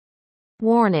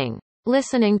Warning.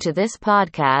 Listening to this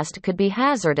podcast could be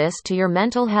hazardous to your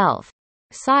mental health.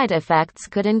 Side effects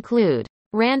could include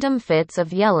random fits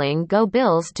of yelling "Go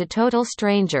Bills" to total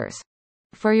strangers.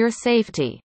 For your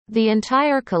safety, the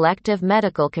entire collective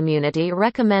medical community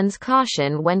recommends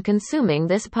caution when consuming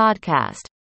this podcast.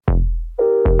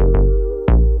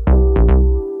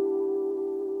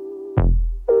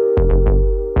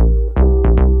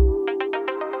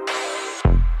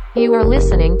 You are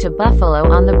listening to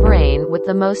Buffalo on the Brain with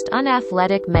the most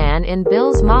unathletic man in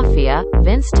Bills Mafia,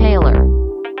 Vince Taylor.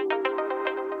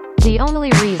 The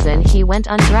only reason he went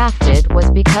undrafted was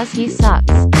because he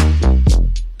sucks.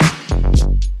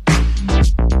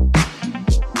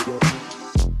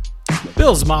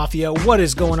 Bills Mafia, what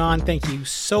is going on? Thank you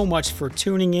so much for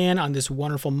tuning in on this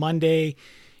wonderful Monday.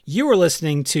 You are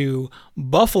listening to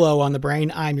Buffalo on the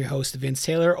Brain. I'm your host, Vince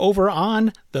Taylor, over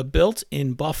on the Built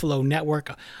in Buffalo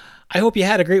Network. I hope you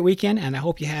had a great weekend, and I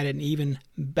hope you had an even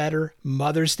better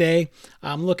Mother's Day.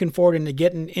 I'm looking forward to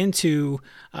getting into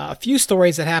a few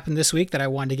stories that happened this week that I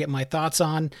wanted to get my thoughts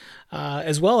on,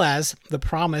 as well as the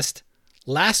promised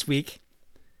last week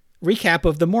recap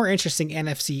of the more interesting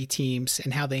NFC teams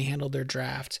and how they handled their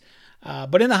draft.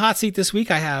 But in the hot seat this week,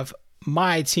 I have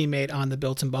my teammate on the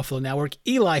Built in Buffalo Network,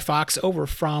 Eli Fox, over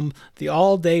from the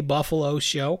All Day Buffalo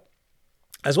show,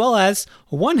 as well as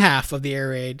one half of the Air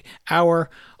Raid Hour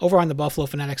over on the Buffalo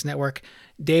Fanatics Network,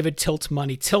 David Tilt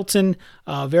Money Tilton,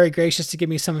 very gracious to give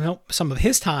me some of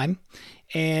his time.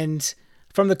 And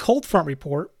from the Cold Front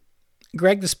Report,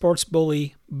 Greg the Sports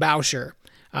Bully Boucher.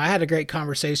 I had a great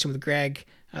conversation with Greg.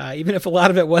 Even if a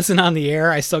lot of it wasn't on the air,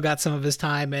 I still got some of his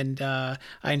time, and I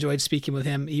enjoyed speaking with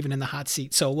him even in the hot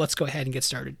seat. So let's go ahead and get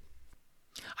started.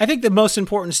 I think the most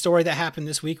important story that happened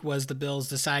this week was the Bills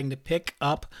deciding to pick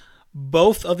up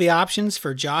both of the options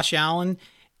for Josh Allen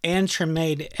and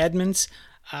Tremaine Edmunds.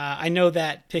 I know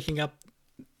that picking up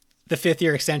the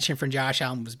fifth-year extension from Josh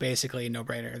Allen was basically a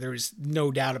no-brainer. There was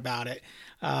no doubt about it.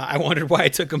 I wondered why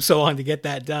it took them so long to get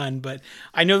that done, but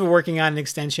I know they're working on an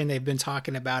extension. They've been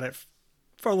talking about it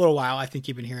for a little while. I think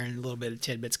you've been hearing a little bit of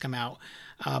tidbits come out,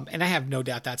 and I have no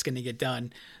doubt that's going to get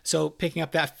done. So picking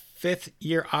up that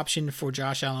fifth-year option for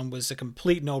Josh Allen was a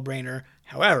complete no-brainer.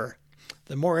 However,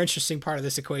 the more interesting part of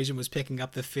this equation was picking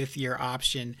up the fifth-year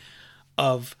option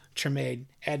of Tremaine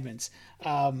Edmunds.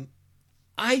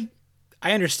 I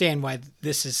understand why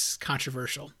this is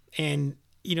controversial, and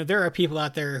there are people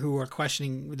out there who are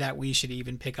questioning that we should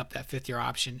even pick up that fifth-year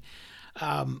option.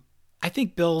 I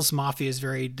think Bills Mafia is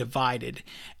very divided,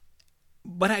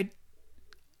 but I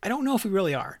don't know if we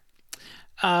really are.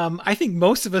 I think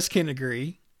most of us can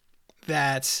agree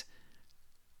that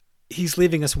he's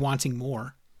leaving us wanting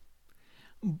more.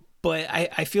 But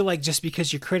I feel like just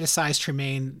because you criticize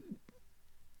Tremaine,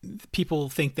 people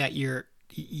think that you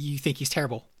think he's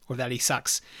terrible or that he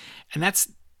sucks. And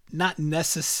that's not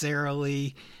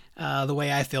necessarily the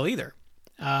way I feel either.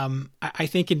 I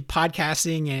think in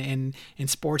podcasting and in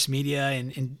sports media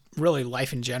and really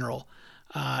life in general,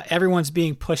 everyone's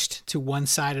being pushed to one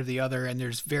side or the other, and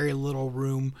there's very little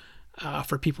room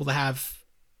for people to have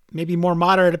maybe more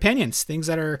moderate opinions, things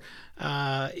that are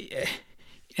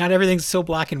not everything's so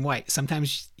black and white.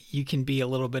 Sometimes you can be a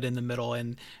little bit in the middle,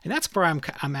 and that's where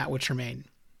I'm at with Tremaine.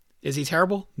 Is he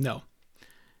terrible? No.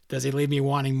 Does he leave me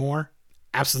wanting more?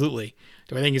 Absolutely.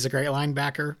 Do I think he's a great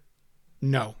linebacker?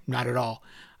 No, not at all.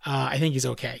 I think he's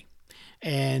okay.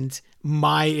 And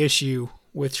my issue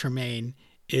with Tremaine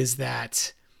is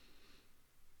that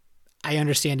I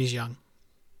understand he's young,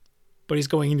 but he's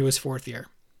going into his fourth year.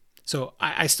 So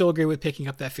I still agree with picking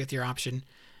up that fifth-year option.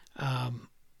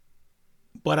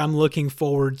 But I'm looking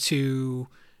forward to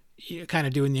kind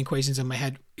of doing the equations in my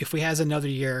head. If he has another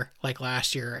year like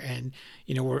last year, and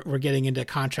we're getting into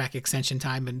contract extension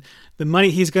time, and the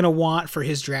money he's going to want for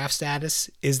his draft status,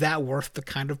 is that worth the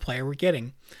kind of player we're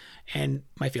getting? And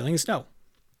my feeling is no.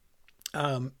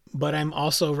 But I'm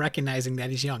also recognizing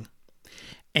that he's young,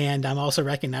 and I'm also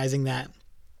recognizing that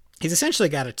he's essentially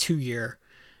got a 2-year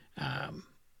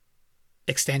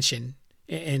extension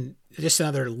and just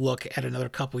another look at another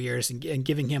couple years, and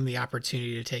giving him the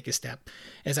opportunity to take a step.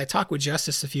 As I talked with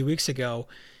Justice a few weeks ago,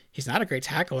 he's not a great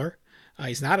tackler.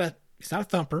 He's not a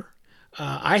thumper.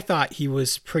 I thought he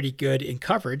was pretty good in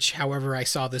coverage. However, I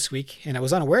saw this week, and I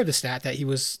was unaware of the stat, that he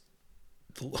was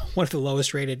one of the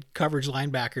lowest rated coverage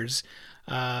linebackers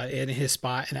in his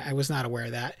spot, and I was not aware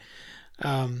of that.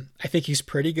 I think he's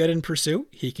pretty good in pursuit.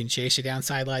 He can chase you down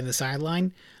sideline to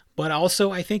sideline. But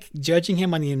also, I think judging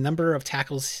him on the number of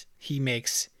tackles he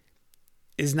makes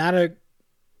is not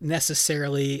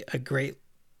necessarily a great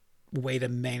way to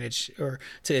manage or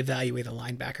to evaluate a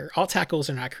linebacker. All tackles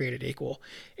are not created equal,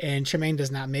 and Tremaine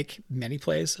does not make many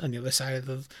plays on the other side of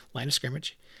the line of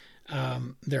scrimmage.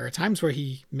 There are times where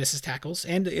he misses tackles,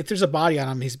 and if there's a body on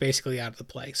him, he's basically out of the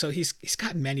play. So he's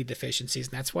got many deficiencies,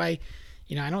 and that's why,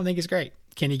 I don't think he's great.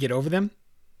 Can he get over them?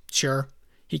 Sure,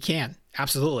 he can.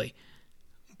 Absolutely.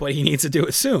 But he needs to do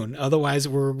it soon. Otherwise,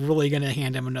 we're really going to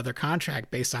hand him another contract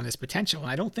based on his potential.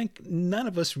 And I don't think none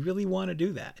of us really want to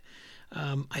do that.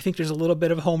 I think there's a little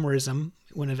bit of homerism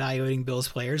when evaluating Bills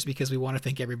players because we want to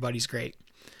think everybody's great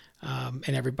and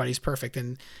everybody's perfect.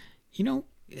 And,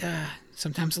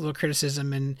 sometimes a little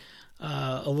criticism and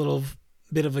a little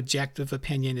bit of objective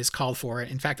opinion is called for it.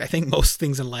 In fact, I think most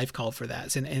things in life call for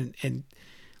that. And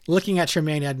looking at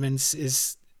Tremaine Edmunds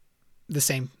is the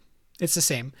same. It's the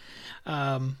same.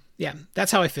 Yeah,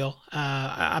 that's how I feel.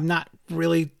 I'm not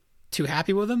really too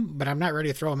happy with him, but I'm not ready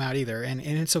to throw him out either. And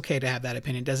it's okay to have that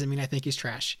opinion. Doesn't mean I think he's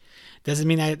trash. Doesn't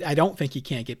mean I don't think he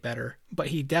can't get better, but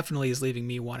he definitely is leaving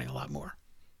me wanting a lot more.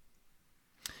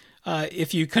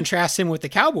 If you contrast him with the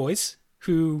Cowboys,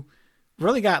 who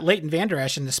really got Leighton Vander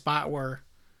Esch in the spot where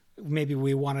maybe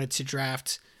we wanted to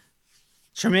draft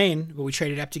Tremaine, but we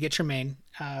traded up to get Tremaine.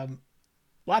 A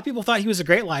lot of people thought he was a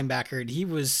great linebacker. He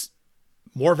was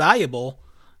more valuable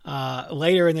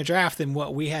later in the draft than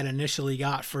what we had initially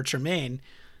got for Tremaine.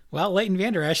 Well, Leighton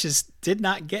Vander Esch did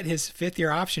not get his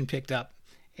fifth-year option picked up,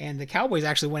 and the Cowboys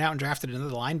actually went out and drafted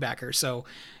another linebacker. So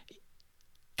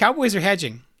Cowboys are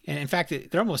hedging, and in fact,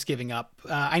 they're almost giving up.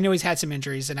 I know he's had some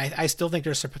injuries, and I still think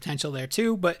there's some potential there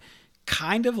too, but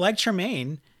kind of like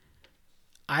Tremaine,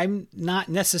 I'm not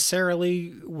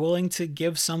necessarily willing to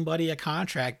give somebody a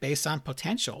contract based on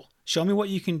potential. Show me what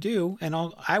you can do, and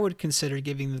I would consider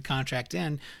giving the contract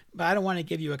in, but I don't want to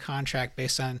give you a contract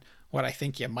based on what I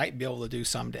think you might be able to do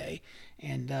someday.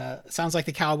 And it sounds like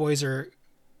the Cowboys are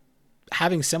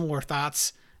having similar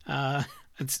thoughts.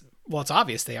 It's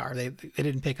obvious they are. They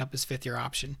didn't pick up his fifth-year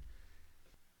option.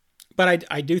 But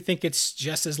I do think it's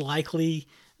just as likely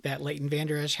that Leighton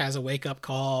Vander Esch has a wake-up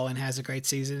call and has a great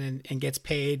season and gets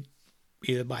paid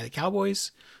either by the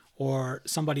Cowboys or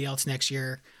somebody else next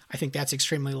year. I think that's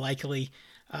extremely likely.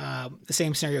 The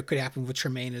same scenario could happen with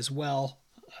Tremaine as well,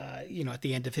 at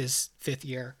the end of his fifth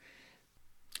year.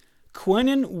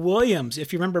 Quinnen Williams,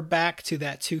 if you remember back to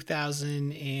that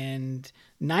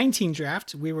 2019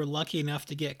 draft, we were lucky enough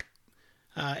to get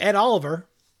Ed Oliver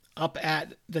up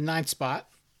at the ninth spot.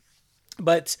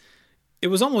 But it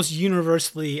was almost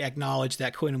universally acknowledged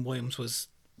that Quinnen Williams was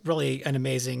really an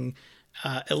amazing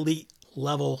elite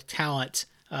level talent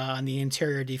on the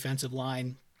interior defensive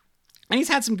line. And he's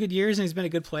had some good years and he's been a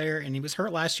good player, and he was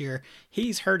hurt last year.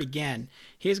 He's hurt again.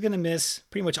 He's going to miss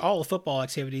pretty much all the football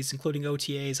activities, including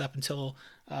OTAs, up until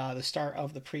the start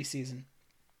of the preseason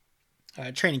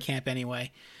training camp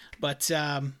anyway. But,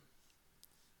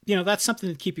 that's something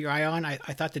to keep your eye on. I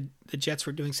thought the Jets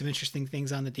were doing some interesting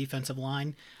things on the defensive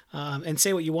line. And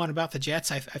say what you want about the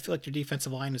Jets, I feel like their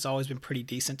defensive line has always been pretty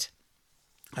decent.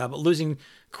 But losing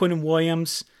Quinnen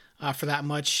Williams for that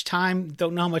much time,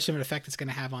 don't know how much of an effect it's going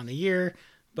to have on the year,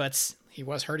 but he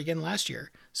was hurt again last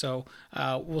year. So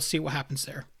we'll see what happens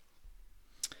there.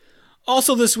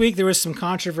 Also this week, there was some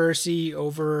controversy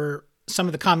over some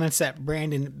of the comments that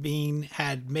Brandon Beane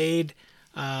had made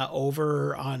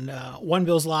over on One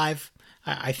Bills Live.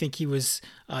 I think he was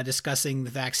discussing the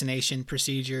vaccination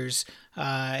procedures,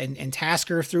 and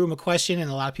Tasker threw him a question, and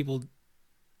a lot of people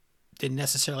didn't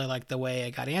necessarily like the way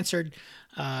it got answered.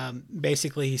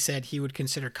 Basically, he said he would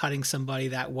consider cutting somebody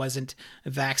that wasn't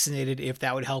vaccinated if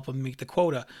that would help them meet the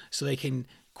quota so they can,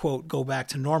 quote, go back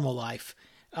to normal life.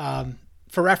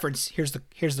 For reference, here's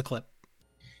the clip.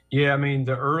 Yeah, I mean,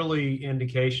 the early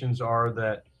indications are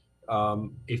that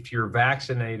if you're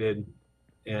vaccinated,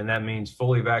 and that means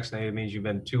fully vaccinated, means you've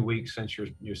been 2 weeks since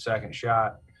your second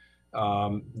shot,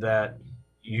 that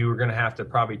you're going to have to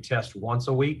probably test once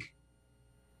a week.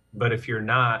 But if you're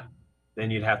not,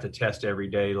 then you'd have to test every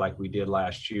day like we did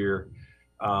last year.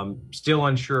 Still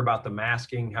unsure about the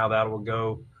masking, how that will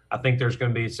go. I think there's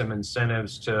going to be some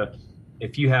incentives to,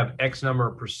 if you have X number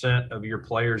of % of your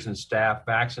players and staff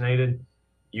vaccinated,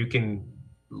 you can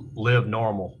live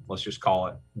normal, let's just call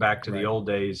it, back to the old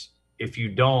days. If you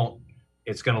don't,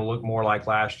 it's going to look more like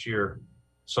last year.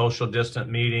 Social distant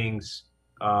meetings,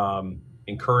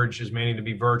 encourage as many to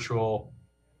be virtual,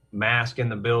 mask in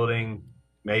the building,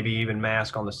 maybe even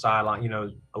mask on the sideline.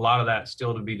 A lot of that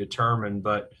still to be determined,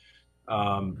 but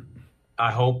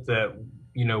I hope that,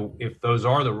 if those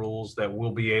are the rules, that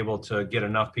we'll be able to get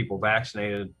enough people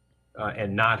vaccinated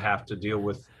and not have to deal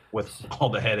with all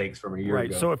the headaches from a year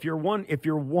ago. So if you're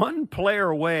one player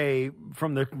away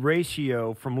from the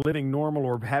ratio from living normal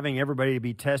or having everybody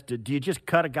be tested, do you just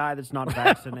cut a guy that's not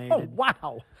vaccinated? Oh,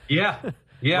 wow. Yeah.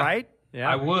 Right? Yeah.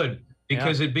 I would,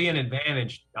 because it'd be an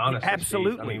advantage, honestly.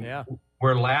 Absolutely. Steve. I mean,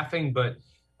 we're laughing, but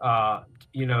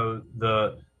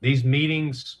these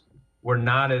meetings were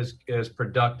not as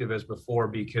productive as before,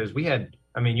 because we had,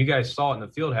 you guys saw it in the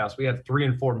field house. We had 3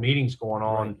 and 4 meetings going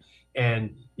on, right.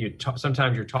 And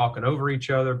sometimes you're talking over each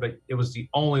other, but it was the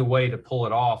only way to pull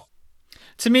it off.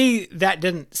 To me, that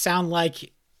didn't sound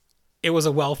like it was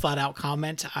a well thought out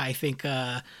comment. I think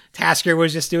Tasker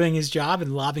was just doing his job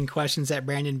and lobbing questions at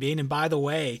Brandon Beane. And by the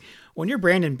way, when you're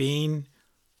Brandon Beane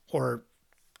or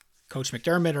Coach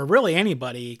McDermott or really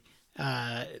anybody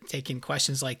taking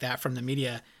questions like that from the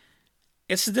media,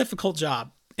 it's a difficult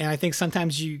job. And I think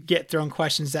sometimes you get thrown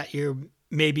questions that you're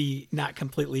maybe not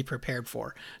completely prepared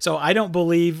for. So I don't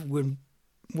believe when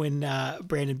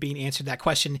Brandon Beane answered that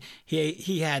question,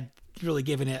 he had really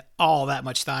given it all that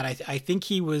much thought. I think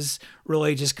he was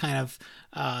really just kind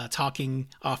of talking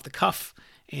off the cuff.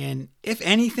 And if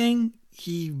anything,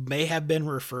 he may have been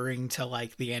referring to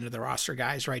like the end of the roster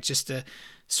guys, right? Just to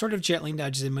sort of gently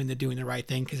nudge them into doing the right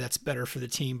thing, because that's better for the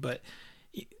team. But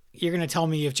you're going to tell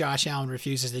me if Josh Allen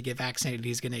refuses to get vaccinated,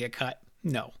 he's going to get cut?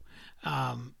 No.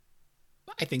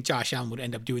 I think Josh Allen would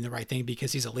end up doing the right thing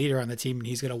because he's a leader on the team and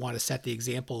he's going to want to set the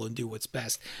example and do what's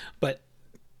best. But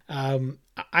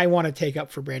I want to take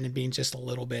up for Brandon Beane just a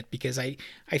little bit, because I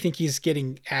think he's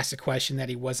getting asked a question that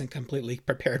he wasn't completely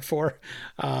prepared for.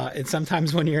 And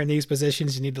sometimes when you're in these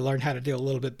positions, you need to learn how to do a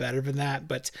little bit better than that.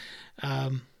 But,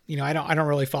 I don't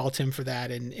really fault him for that.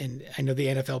 And I know the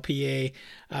NFLPA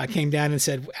came down and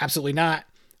said, absolutely not.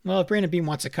 Well, if Brandon Beane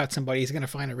wants to cut somebody, he's going to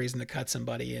find a reason to cut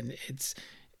somebody. And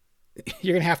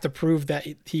you're going to have to prove that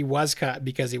he was cut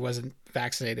because he wasn't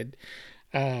vaccinated,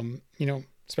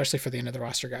 especially for the end of the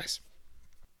roster guys.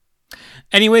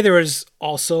 Anyway, there was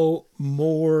also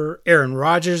more Aaron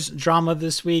Rodgers drama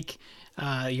this week.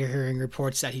 You're hearing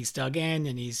reports that he's dug in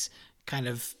and he's kind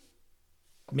of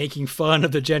making fun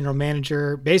of the general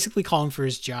manager, basically calling for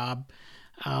his job.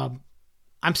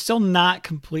 I'm still not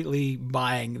completely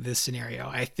buying this scenario.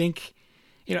 I think,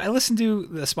 I listened to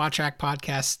the Spot Track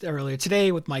podcast earlier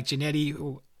today with Mike Giannetti,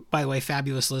 who, by the way,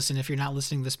 fabulous listen. If you're not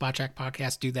listening to the Spot Track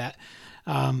podcast, do that.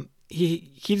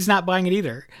 He's not buying it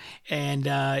either. And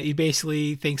he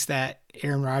basically thinks that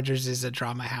Aaron Rodgers is a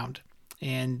drama hound.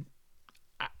 And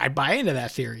I buy into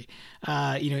that theory.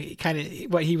 Kind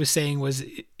of what he was saying was,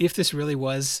 if this really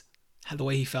was the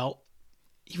way he felt,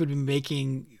 he would be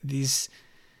making these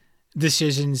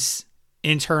decisions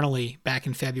internally back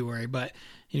in February. But,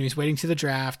 he's waiting to the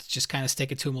draft, just kind of stick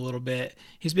it to him a little bit.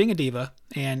 He's being a diva.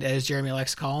 And as Jeremy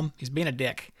likes to call him, he's being a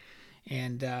dick.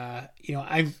 And,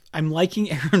 I'm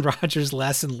liking Aaron Rodgers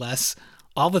less and less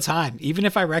all the time. Even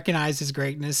if I recognize his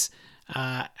greatness,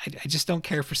 I just don't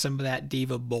care for some of that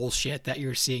diva bullshit that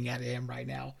you're seeing out of him right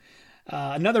now.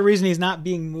 Another reason he's not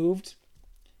being moved,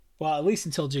 well, at least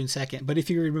until June 2nd, but if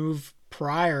you remove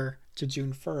prior to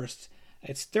June 1st,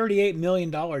 it's $38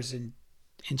 million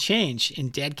in change in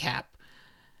dead cap.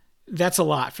 That's a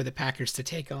lot for the Packers to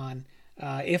take on.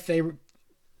 If they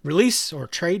release or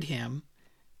trade him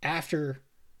after,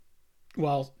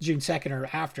 June 2nd or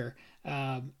after,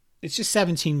 it's just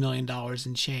 $17 million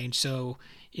in change. So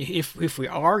if we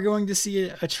are going to see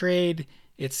a trade,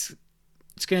 it's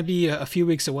going to be a few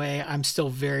weeks away. I'm still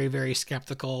very, very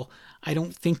skeptical. I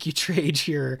don't think you trade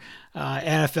your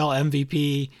NFL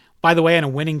MVP. By the way, on a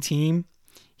winning team,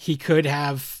 he could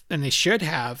have, and they should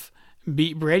have,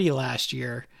 beat Brady last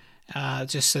year.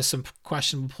 Just as some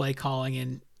questionable play calling.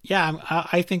 And yeah,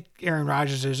 I think Aaron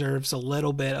Rodgers deserves a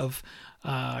little bit of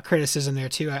criticism there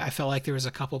too. I felt like there was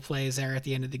a couple plays there at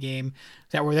the end of the game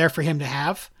that were there for him to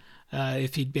have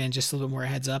if he'd been just a little bit more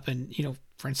heads up. And,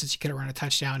 for instance, he could have run a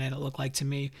touchdown, and it looked like to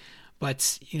me.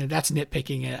 But, that's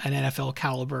nitpicking an NFL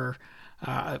caliber,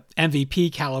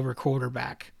 MVP caliber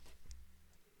quarterback.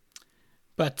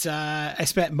 But I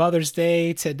spent Mother's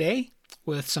Day today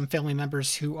with some family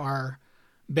members who are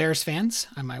Bears fans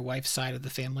on my wife's side of the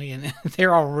family, and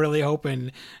they're all really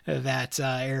hoping that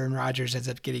Aaron Rodgers ends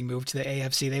up getting moved to the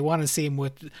AFC. They want to see him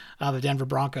with the Denver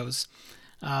Broncos.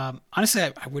 Honestly,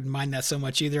 I wouldn't mind that so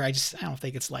much either. I don't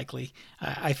think it's likely.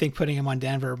 I think putting him on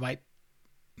Denver might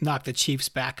knock the Chiefs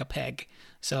back a peg.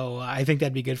 So I think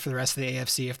that'd be good for the rest of the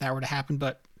AFC if that were to happen.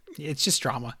 But it's just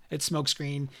drama. It's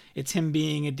smokescreen. It's him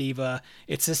being a diva.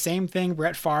 It's the same thing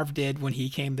Brett Favre did when he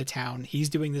came to town. He's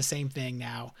doing the same thing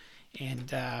now.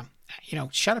 And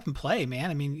shut up and play, man.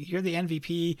 I mean, you're the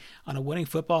MVP on a winning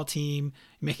football team,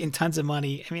 making tons of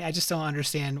money. I mean, I just don't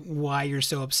understand why you're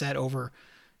so upset over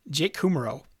Jake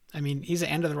Kumerow. I mean, he's an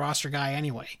end of the roster guy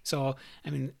anyway. So, I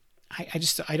mean,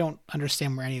 I don't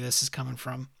understand where any of this is coming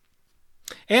from.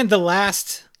 And the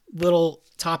last little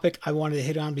topic I wanted to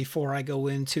hit on before I go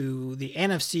into the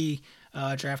NFC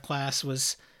draft class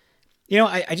was,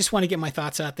 I just want to get my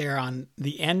thoughts out there on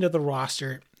the end of the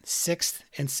roster, 6th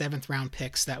and 7th round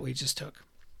picks that we just took.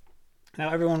 Now,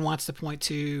 everyone wants to point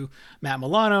to Matt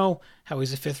Milano, how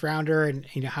he's a 5th rounder, and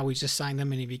how we just signed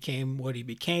him and he became what he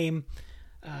became.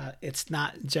 It's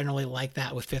not generally like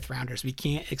that with 5th rounders. We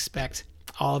can't expect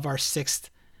all of our 6th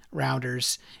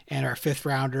rounders and our 5th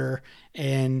rounder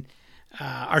and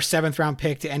our 7th round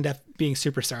pick to end up being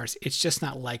superstars. It's just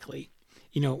not likely.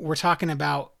 We're talking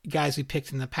about guys we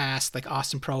picked in the past, like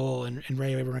Austin Proehl and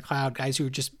Ray McLeod, guys who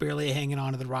are just barely hanging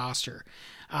on to the roster.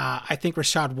 I think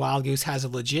Rashad Wildgoose has a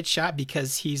legit shot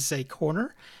because he's a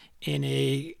corner in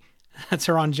a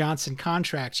Teron Johnson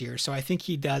contract year. So I think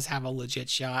he does have a legit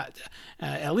shot,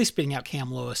 at least beating out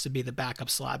Cam Lewis to be the backup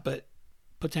slot, but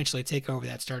potentially take over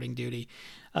that starting duty.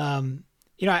 I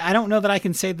don't know that I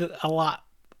can say that a lot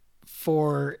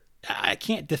I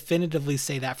can't definitively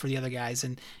say that for the other guys.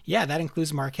 And yeah, that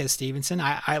includes Marquez Stevenson.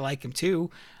 I like him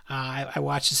too. I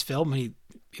watched his film and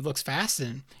he looks fast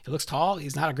and he looks tall.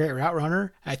 He's not a great route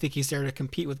runner. I think he's there to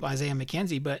compete with Isaiah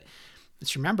McKenzie, but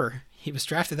let's remember, he was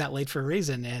drafted that late for a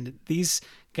reason. And these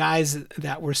guys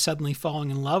that we're suddenly falling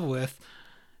in love with,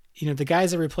 the guys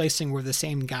they're replacing were the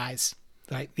same guys,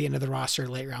 like the end of the roster,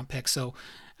 late round picks. So,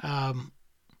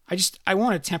 I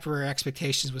want to temper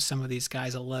expectations with some of these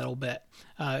guys a little bit.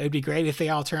 It'd be great if they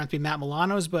all turn out to be Matt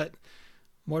Milanos, but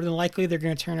more than likely they're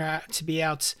going to turn out to be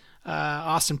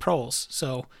Austin Proehls.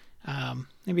 So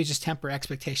maybe just temper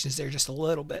expectations there just a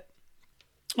little bit.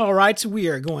 All right, so we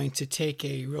are going to take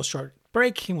a real short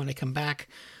break. And when I come back,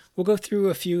 we'll go through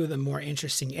a few of the more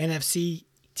interesting NFC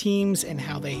teams and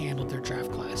how they handled their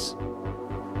draft class.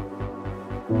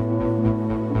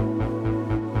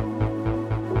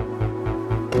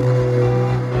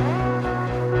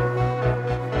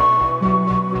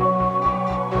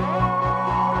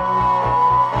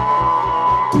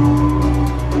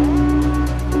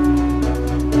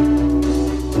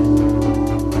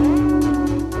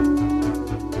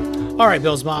 All right,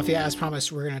 Bills Mafia, as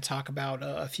promised, we're going to talk about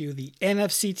a few of the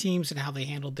NFC teams and how they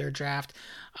handled their draft.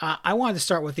 I wanted to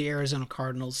start with the Arizona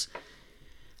Cardinals.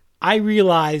 I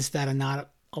realize that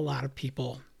not a lot of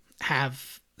people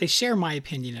they share my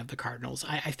opinion of the Cardinals.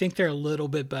 I think they're a little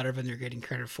bit better than they're getting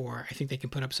credit for. I think they can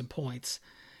put up some points.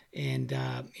 And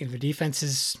the defense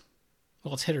is,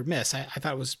 it's hit or miss. I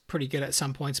thought it was pretty good at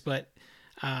some points, but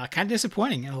kind of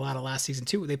disappointing in a lot of last season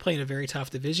too. They play in a very tough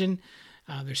division.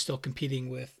 They're still competing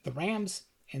with the Rams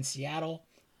and Seattle.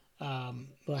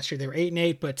 Last year they were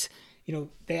 8-8, but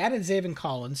they added Zaven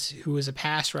Collins, who was a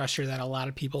pass rusher that a lot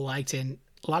of people liked, and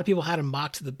a lot of people had him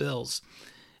mocked to the Bills.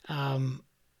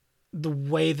 The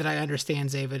way that I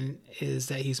understand Zaven is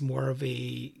that he's more of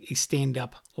a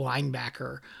stand-up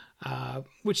linebacker,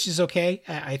 which is okay.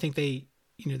 I think they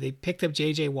picked up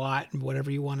J.J. Watt, and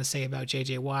whatever you want to say about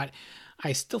J.J. Watt,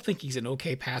 I still think he's an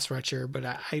okay pass rusher, but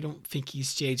I don't think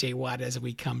he's J.J. Watt as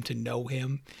we come to know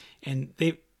him. And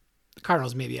the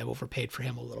Cardinals maybe have overpaid for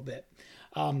him a little bit.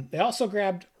 They also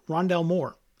grabbed Rondale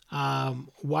Moore,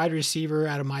 wide receiver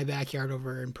out of my backyard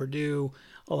over in Purdue.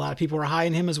 A lot of people are high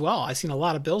on him as well. I've seen a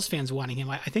lot of Bills fans wanting him.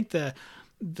 I think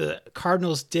the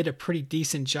Cardinals did a pretty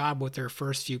decent job with their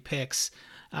first few picks.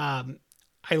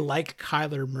 I like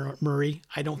Kyler Murray.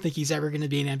 I don't think he's ever going to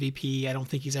be an MVP. I don't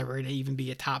think he's ever going to even be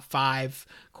a top 5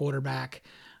 quarterback,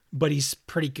 but he's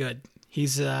pretty good.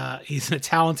 He's a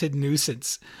talented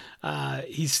nuisance.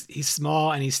 He's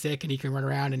small and he's thick and he can run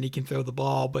around and he can throw the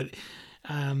ball, but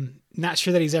not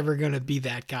sure that he's ever going to be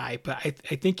that guy. But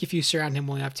I think if you surround him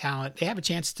with enough talent, they have a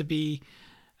chance to be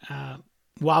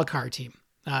wild card team.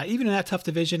 Even in that tough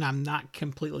division, I'm not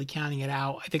completely counting it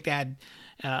out. I think they had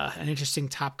an interesting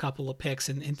top couple of picks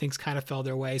and things kind of fell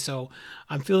their way. So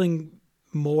I'm feeling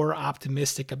more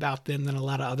optimistic about them than a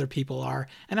lot of other people are.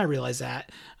 And I realize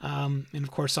that. And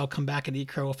of course I'll come back and eat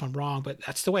crow if I'm wrong, but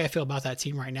that's the way I feel about that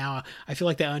team right now. I feel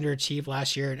like they underachieved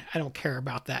last year and I don't care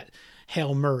about that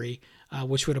Hail Murray,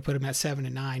 which would have put them at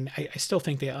 7-9. I still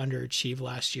think they underachieved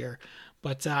last year,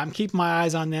 but I'm keeping my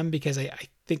eyes on them because I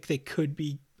think they could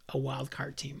be a wild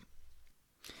card team.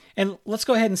 And let's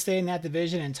go ahead and stay in that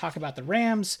division and talk about the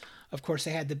Rams. Of course,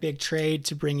 they had the big trade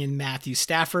to bring in Matthew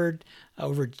Stafford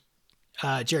over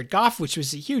Jared Goff, which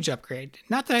was a huge upgrade.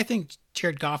 Not that I think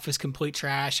Jared Goff is complete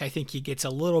trash. I think he gets a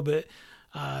little bit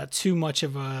too much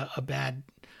of a bad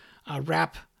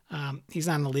rap He's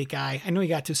not an elite guy. I know he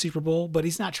got to a Super Bowl, but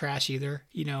he's not trash either,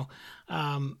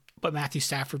 But Matthew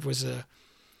Stafford was a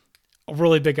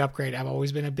really big upgrade. I've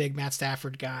always been a big Matt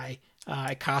Stafford guy.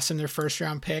 It cost them their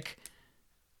first-round pick.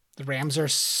 The Rams are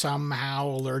somehow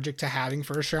allergic to having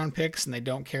first-round picks, and they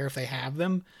don't care if they have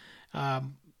them.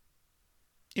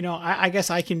 I guess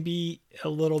I can be a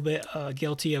little bit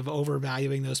guilty of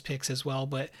overvaluing those picks as well.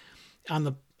 But on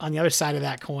the other side of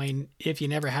that coin, if you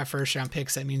never have first-round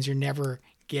picks, that means you're never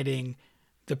getting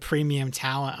the premium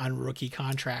talent on rookie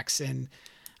contracts, and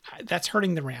that's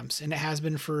hurting the Rams. And it has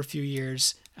been for a few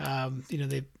years.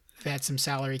 They've had some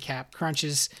salary cap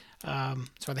crunches,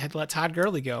 so they had to let Todd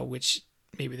Gurley go, which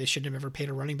maybe they shouldn't have ever paid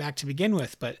a running back to begin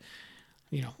with. But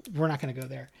we're not going to go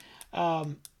there.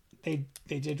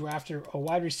 They did draft a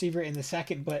wide receiver in the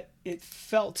second, but it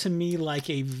felt to me like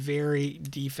a very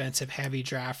defensive heavy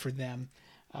draft for them.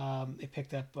 They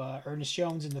picked up Ernest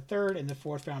Jones in the third, in the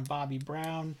fourth round, Bobby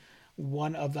Brown,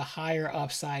 one of the higher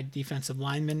upside defensive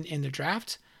linemen in the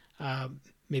draft.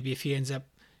 Maybe if he ends up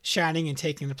shining and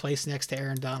taking the place next to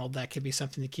Aaron Donald, that could be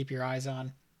something to keep your eyes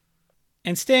on.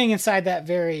 And staying inside that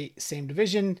very same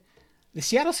division, the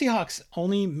Seattle Seahawks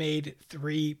only made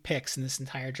 3 picks in this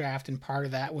entire draft, and part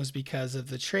of that was because of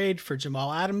the trade for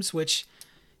Jamal Adams, which,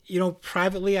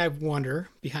 privately I wonder,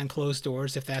 behind closed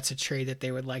doors, if that's a trade that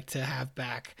they would like to have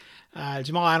back.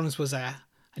 Jamal Adams was a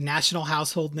national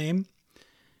household name,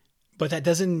 but that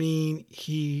doesn't mean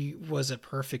he was a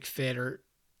perfect fit, or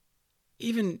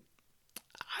even,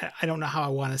 I don't know how I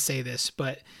want to say this,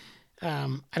 but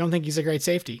I don't think he's a great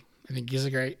safety. I think he's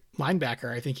a great linebacker.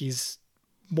 I think he's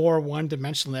more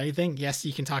one-dimensional than anything. Yes,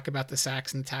 you can talk about the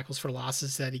sacks and the tackles for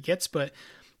losses that he gets, but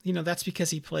that's because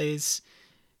he plays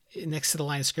next to the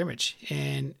line of scrimmage.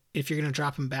 And if you're going to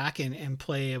drop him back and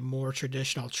play a more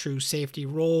traditional true safety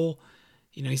role,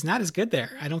 he's not as good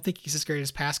there. I don't think he's as great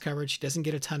as pass coverage. He doesn't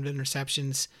get a ton of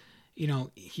interceptions.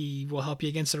 He will help you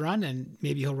against the run, and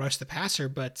maybe he'll rush the passer,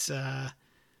 but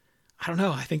I don't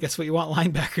know. I think that's what you want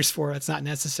linebackers for. It's not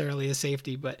necessarily a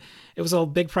safety, but it was a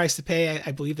big price to pay.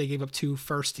 I believe they gave up 2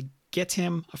 firsts to get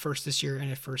him, a first this year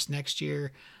and a first next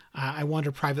year. I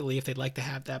wonder privately if they'd like to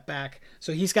have that back.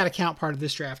 So he's got to count part of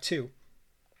this draft too.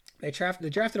 They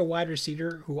drafted a wide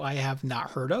receiver who I have not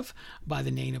heard of by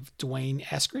the name of Dwayne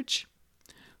Eskridge,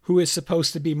 who is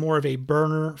supposed to be more of a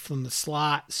burner from the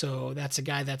slot. So that's a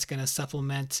guy that's going to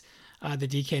supplement the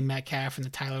DK Metcalf and the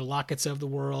Tyler Lockett's of the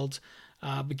world.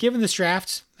 But given this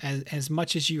draft, as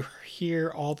much as you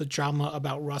hear all the drama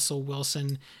about Russell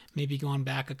Wilson, maybe going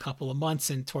back a couple of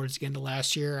months and towards the end of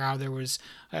last year, how there was,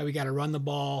 we got to run the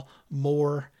ball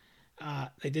more.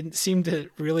 They didn't seem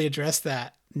to really address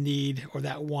that need or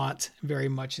that want very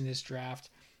much in this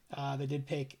draft. They did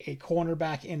pick a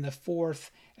cornerback in the 4th,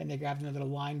 and they grabbed another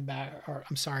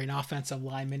an offensive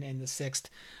lineman in the 6th.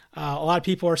 A lot of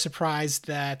people are surprised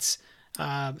that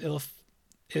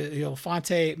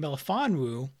Ilafante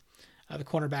Melifonwu, the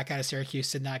cornerback out of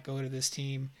Syracuse, did not go to this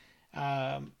team.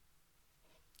 I'm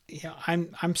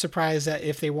surprised that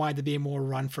if they wanted to be a more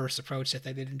run-first approach, that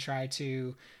they didn't try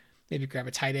to maybe grab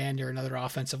a tight end or another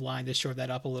offensive line to shore that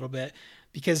up a little bit.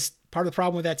 Because part of the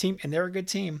problem with that team, and they're a good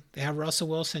team, they have Russell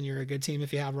Wilson. You're a good team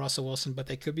if you have Russell Wilson, but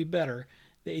they could be better.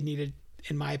 They needed,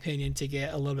 in my opinion, to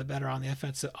get a little bit better on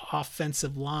the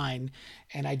offensive line,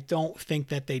 and I don't think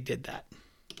that they did that.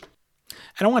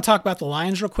 I don't want to talk about the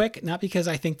Lions real quick, not because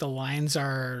I think the Lions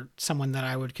are someone that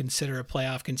I would consider a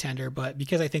playoff contender, but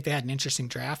because I think they had an interesting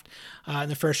draft. In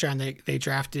the first round, they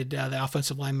drafted the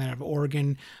offensive lineman of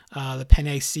Oregon, the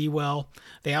Penei Sewell.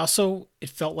 They also, it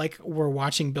felt like we're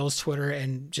watching Bills Twitter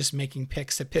and just making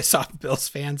picks to piss off Bills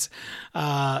fans.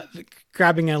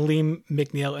 Grabbing Aleem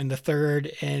McNeil in the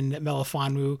 3rd and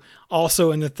Melifonwu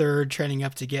also in the 3rd, trending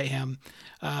up to get him.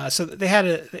 So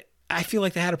I feel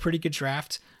like they had a pretty good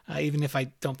draft. Even if I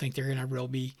don't think they're going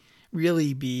to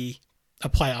really be a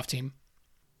playoff team.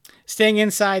 Staying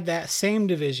inside that same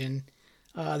division,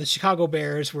 the Chicago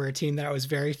Bears were a team that I was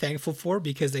very thankful for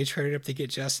because they traded up to get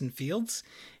Justin Fields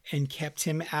and kept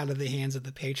him out of the hands of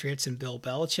the Patriots and Bill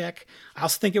Belichick. I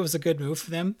also think it was a good move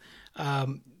for them. I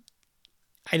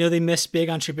know they missed big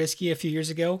on Trubisky a few years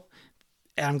ago,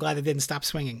 and I'm glad they didn't stop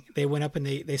swinging. They went up and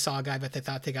they saw a guy that they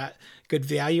thought they got good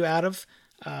value out of.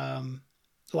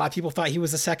 A lot of people thought he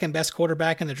was the second best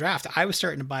quarterback in the draft. I was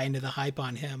starting to buy into the hype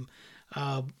on him.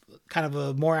 Kind of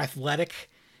a more athletic,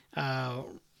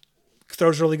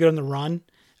 throws really good on the run.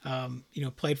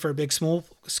 Played for a big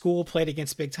school, played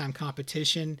against big time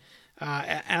competition.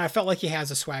 And I felt like he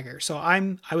has a swagger. So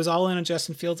I was all in on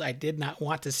Justin Fields. I did not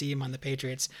want to see him on the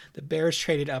Patriots. The Bears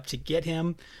traded up to get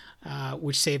him,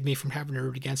 which saved me from having to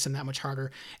root against him that much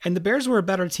harder. And the Bears were a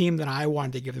better team than I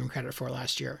wanted to give them credit for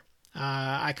last year.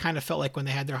 I kind of felt like when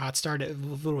they had their hot start, it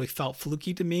literally felt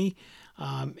fluky to me.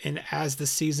 And as the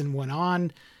season went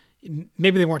on,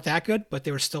 maybe they weren't that good, but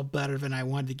they were still better than I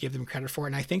wanted to give them credit for.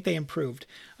 And I think they improved.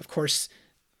 Of course,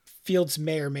 Fields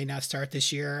may or may not start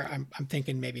this year. I'm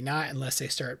thinking maybe not, unless they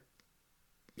start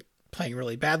playing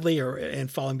really badly and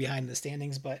falling behind in the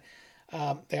standings. But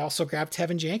they also grabbed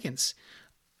Tevin Jenkins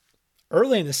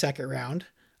early in the second round.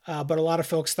 But a lot of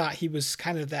folks thought he was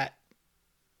kind of that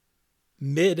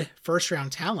mid first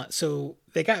round talent. So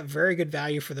they got very good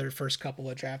value for their first couple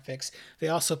of draft picks. They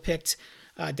also picked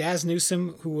Daz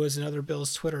Newsome, who was another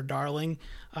Bills Twitter darling.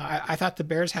 I thought the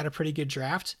Bears had a pretty good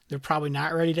draft. They're probably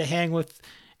not ready to hang with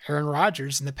Aaron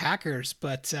Rodgers and the Packers,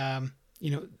 but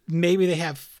maybe they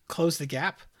have closed the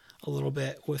gap a little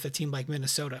bit with a team like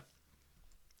Minnesota.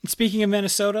 And speaking of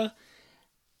Minnesota,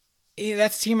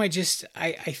 that's a team I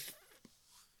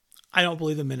don't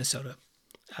believe in Minnesota.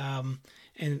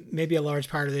 And maybe a large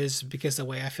part of it is because of the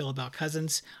way I feel about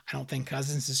Cousins. I don't think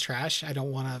Cousins is trash. I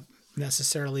don't want to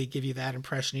necessarily give you that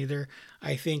impression either.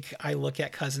 I think I look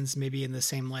at Cousins maybe in the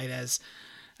same light as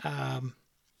a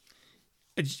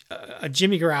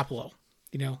Jimmy Garoppolo,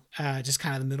 just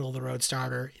kind of the middle of the road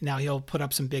starter. Now he'll put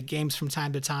up some big games from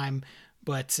time to time,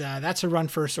 but that's a run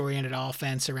first oriented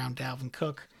offense around Dalvin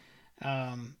Cook.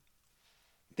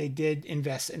 They did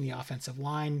invest in the offensive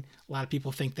line. A lot of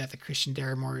people think that the Christian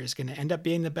Darrisaw is going to end up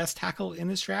being the best tackle in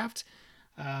this draft.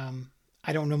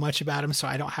 I don't know much about him, so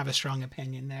I don't have a strong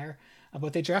opinion there.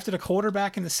 But they drafted a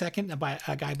quarterback in the second,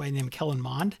 a guy by the name of Kellen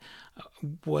Mond.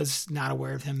 Was not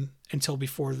aware of him until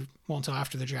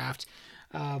after the draft,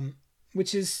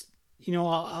 which is,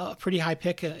 a pretty high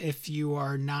pick if you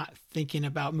are not thinking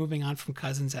about moving on from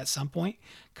Cousins at some point.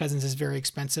 Cousins is very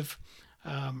expensive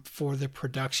for the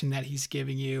production that he's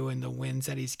giving you and the wins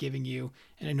that he's giving you.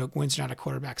 And I know wins are not a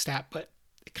quarterback stat, but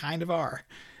they kind of are.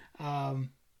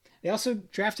 They also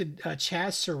drafted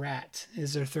Chaz Surratt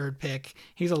as their third pick.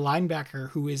 He's a linebacker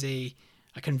who is a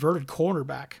converted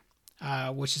cornerback,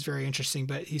 which is very interesting,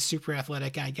 but he's super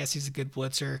athletic. And I guess he's a good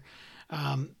blitzer.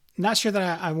 Not sure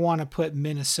that I want to put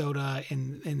Minnesota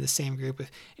in the same group.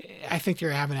 I think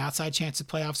they have an outside chance of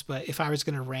playoffs, but if I was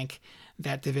going to rank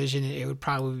that division, it would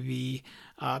probably be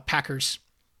Packers,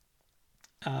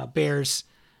 Bears,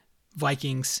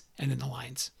 Vikings, and then the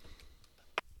Lions.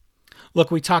 Look,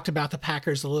 we talked about the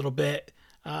Packers a little bit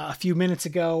a few minutes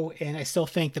ago, and I still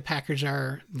think the Packers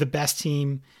are the best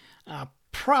team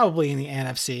probably in the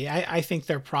NFC. I think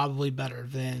they're probably better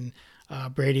than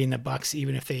Brady and the Bucs,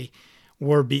 even if they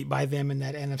were beat by them in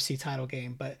that NFC title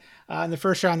game. But in the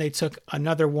first round, they took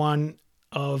another one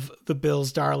of the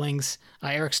Bills' darlings,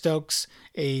 Eric Stokes,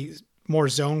 a more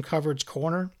zone coverage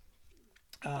corner,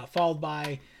 followed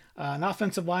by an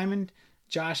offensive lineman,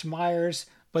 Josh Myers.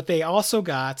 But they also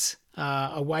got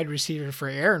a wide receiver for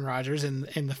Aaron Rodgers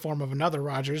in the form of another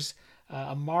Rodgers.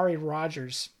 Amari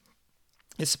Rodgers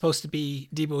is supposed to be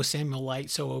Deebo Samuel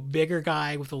light, so a bigger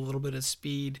guy with a little bit of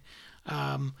speed.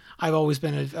 I've always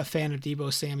been a fan of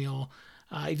Deebo Samuel,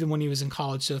 even when he was in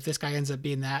college. So if this guy ends up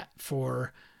being that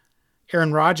for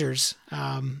Aaron Rodgers,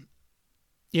 that's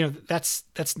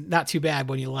not too bad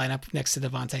when you line up next to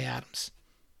Devontae Adams.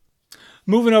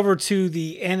 Moving over to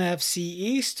the NFC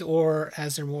East, or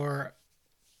as they're more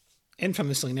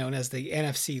infamously known as the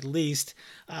NFC least,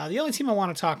 the only team I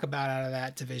want to talk about out of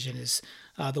that division is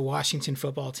the Washington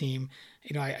football team.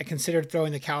 I considered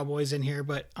throwing the Cowboys in here,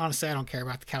 but honestly, I don't care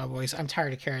about the Cowboys. I'm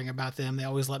tired of caring about them. They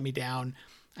always let me down.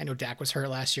 I know Dak was hurt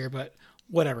last year, but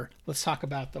whatever. Let's talk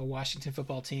about the Washington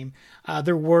football team.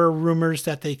 There were rumors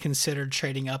that they considered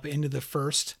trading up into the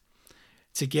first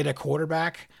to get a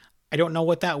quarterback. I don't know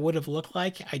what that would have looked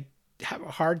like. I have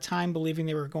a hard time believing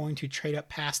they were going to trade up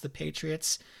past the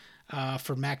Patriots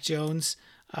for Mac Jones.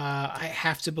 I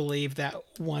have to believe that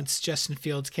once Justin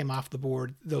Fields came off the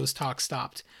board, those talks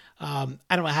stopped. I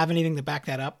don't have anything to back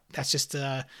that up. That's just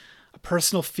a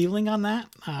personal feeling on that.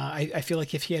 I feel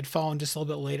like if he had fallen just a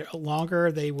little bit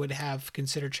longer, they would have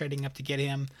considered trading up to get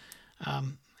him.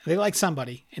 They like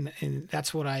somebody, and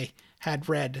that's what I had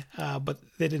read, but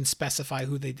they didn't specify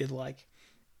who they did like.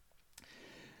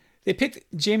 They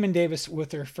picked Jamin Davis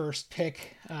with their first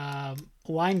pick,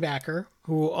 linebacker,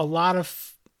 who I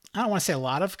don't want to say a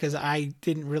lot of because I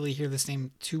didn't really hear this name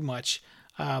too much,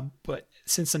 but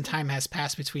since some time has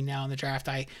passed between now and the draft,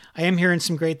 I am hearing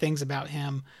some great things about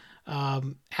him.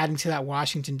 Adding to that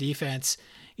Washington defense,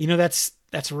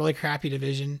 that's a really crappy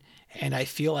division, And I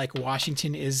feel like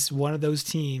Washington is one of those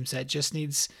teams that just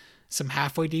needs some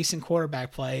halfway decent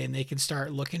quarterback play, and they can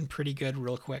start looking pretty good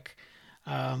real quick.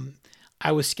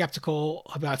 I was skeptical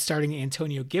about starting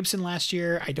Antonio Gibson last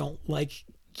year. I don't like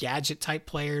gadget type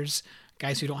players,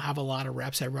 guys who don't have a lot of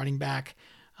reps at running back.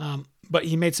 But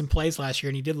he made some plays last year,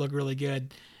 and he did look really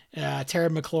good. Terry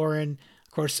McLaurin,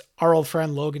 of course, our old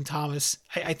friend Logan Thomas.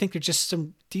 I think they're just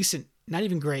some decent, not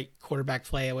even great quarterback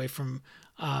play away from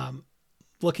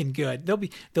looking good. They'll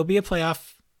be a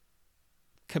playoff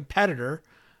competitor.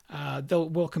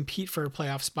 Will compete for a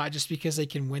playoff spot just because they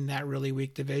can win that really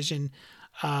weak division.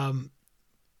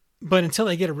 But until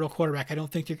they get a real quarterback, I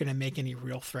don't think they're going to make any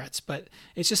real threats. But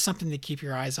it's just something to keep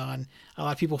your eyes on. A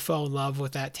lot of people fell in love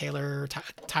with that Tyler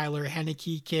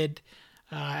Heinicke kid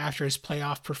after his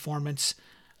playoff performance.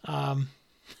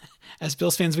 As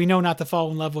Bills fans, we know not to fall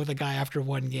in love with a guy after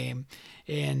one game.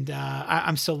 And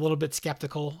I'm still a little bit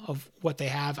skeptical of what they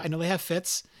have. I know they have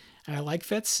Fitz, and I like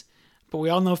Fitz, but we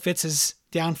all know Fitz's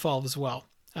downfall as well.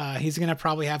 He's going to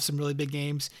probably have some really big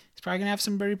games. He's probably going to have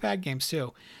some very bad games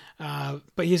too.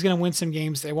 But he's going to win some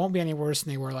games. They won't be any worse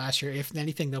than they were last year. If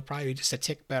anything, they'll probably be just a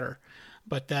tick better.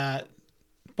 But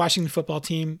Washington football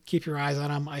team, keep your eyes on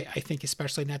them. I think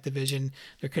especially in that division,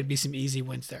 there could be some easy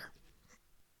wins there.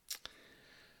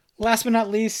 Last but not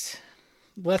least,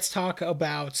 let's talk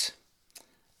about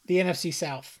the NFC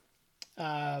South.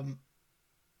 Tom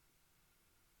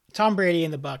Brady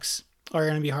and the Bucs are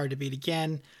going to be hard to beat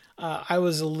again. I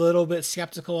was a little bit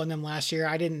skeptical on them last year.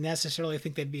 I didn't necessarily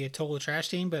think they'd be a total trash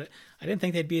team, but I didn't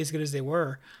think they'd be as good as they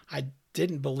were. I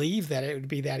didn't believe that it would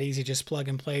be that easy, just plug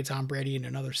and play Tom Brady in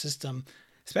another system,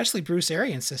 especially Bruce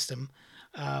Arians' system.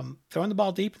 Throwing the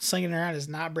ball deep and slinging it around is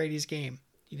not Brady's game.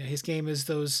 His game is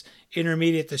those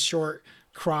intermediate to short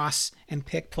cross and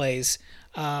pick plays.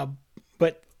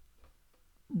 But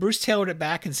Bruce tailored it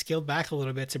back and scaled back a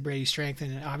little bit to Brady's strength,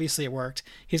 and obviously it worked.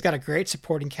 He's got a great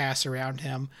supporting cast around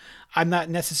him. I'm not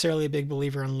necessarily a big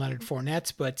believer in Leonard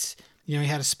Fournette, but he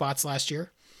had his spots last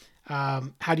year.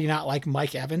 How do you not like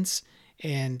Mike Evans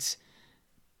and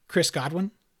Chris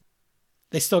Godwin?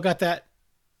 They still got that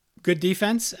good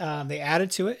defense. They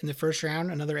added to it in the first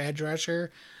round, another edge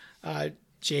rusher,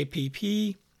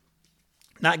 JPP,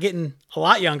 not getting a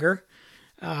lot younger.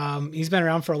 He's been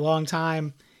around for a long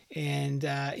time. And,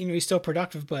 he's still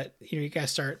productive, but, you got to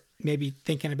start maybe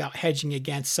thinking about hedging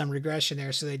against some regression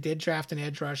there. So they did draft an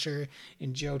edge rusher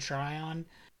in Joe Tryon,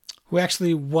 who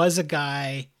actually was a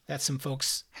guy that some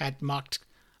folks had mocked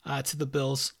to the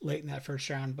Bills late in that first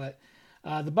round. But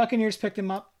the Buccaneers picked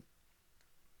him up.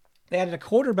 They added a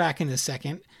quarterback in the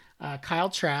second, Kyle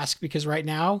Trask, because right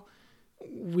now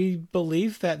we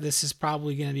believe that this is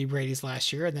probably going to be Brady's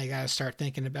last year, and they got to start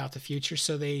thinking about the future.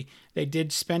 So they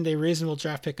did spend a reasonable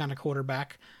draft pick on a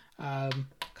quarterback,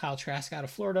 Kyle Trask out of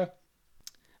Florida.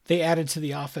 They added to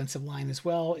the offensive line as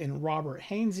well in Robert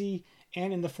Hainsey,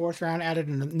 and in the fourth round added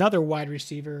another wide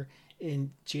receiver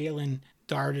in Jalen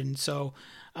Darden. So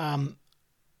I'm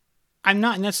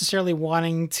not necessarily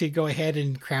wanting to go ahead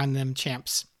and crown them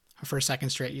champs for a second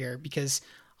straight year, because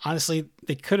honestly,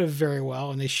 they could have very well,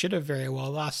 and they should have very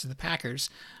well lost to the Packers.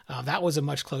 That was a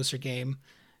much closer game.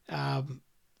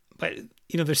 But,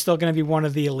 they're still going to be one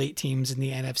of the elite teams in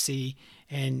the NFC.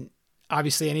 And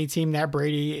obviously any team that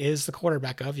Brady is the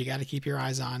quarterback of, you got to keep your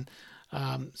eyes on.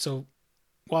 So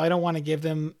while I don't want to give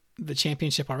them the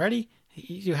championship already,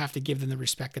 you have to give them the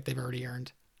respect that they've already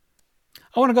earned.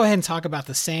 I want to go ahead and talk about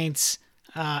the Saints.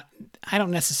 I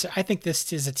think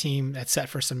this is a team that's set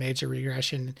for some major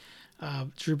regression.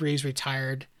 Drew Brees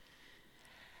retired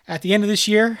at the end of this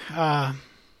year.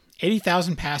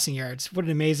 80,000 passing yards. What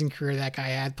an amazing career that guy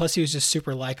had. Plus, he was just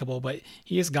super likable, but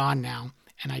he is gone now.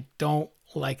 And I don't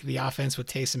like the offense with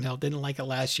Taysom Hill. Didn't like it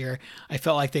last year. I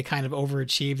felt like they kind of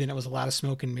overachieved, and it was a lot of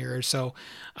smoke and mirrors. So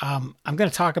I'm going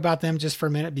to talk about them just for a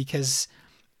minute because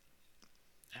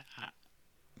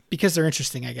they're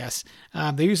interesting, I guess.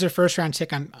 They used their first round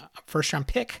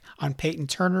pick on Peyton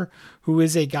Turner, who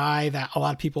is a guy that a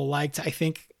lot of people liked. I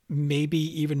think maybe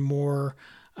even more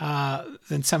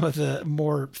than some of the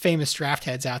more famous draft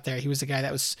heads out there. He was a guy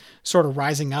that was sort of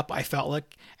rising up. I felt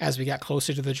like as we got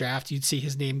closer to the draft, you'd see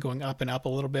his name going up and up a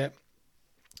little bit.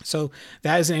 So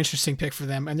that is an interesting pick for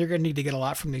them, and they're going to need to get a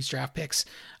lot from these draft picks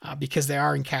because they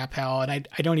are in cap hell, and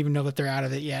I don't even know that they're out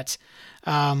of it yet.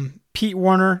 Pete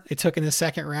Werner, they took in the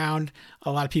second round.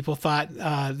 A lot of people thought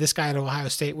this guy at Ohio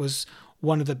State was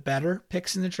one of the better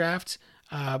picks in the draft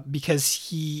because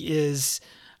he is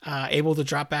able to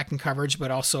drop back in coverage, but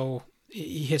also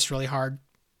he hits really hard.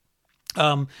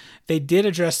 They did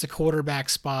address the quarterback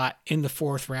spot in the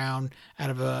fourth round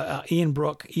out of Ian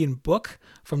Book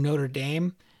from Notre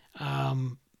Dame.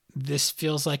 this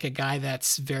feels like a guy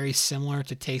that's very similar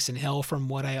to Taysom Hill from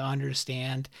what I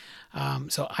understand.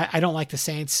 So I don't like the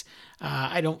Saints.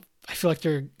 I feel like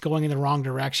they're going in the wrong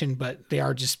direction, but they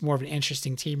are just more of an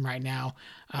interesting team right now,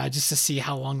 just to see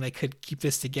how long they could keep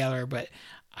this together. But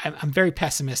I'm very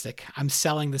pessimistic. I'm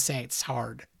selling the Saints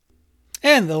hard.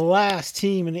 And the last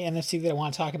team in the NFC that I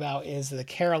want to talk about is the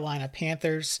Carolina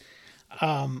Panthers.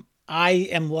 I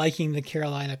am liking the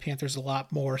Carolina Panthers a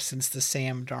lot more since the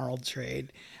Sam Darnold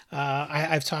trade.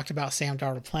 I've talked about Sam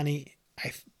Darnold plenty.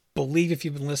 I believe if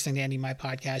you've been listening to any of my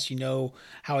podcasts, you know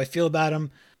how I feel about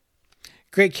him.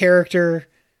 Great character,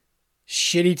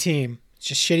 shitty team. It's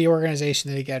just shitty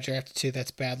organization that he got drafted to.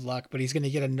 That's bad luck, but he's going to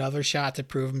get another shot to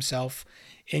prove himself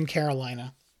in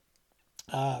Carolina.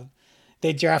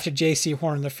 They drafted J.C.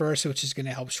 Horn in the first, which is going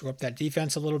to help shore up that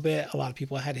defense a little bit. A lot of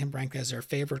people had him ranked as their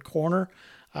favorite corner.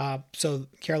 So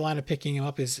Carolina picking him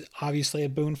up is obviously a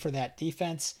boon for that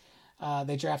defense.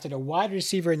 They drafted a wide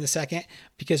receiver in the second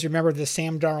because remember the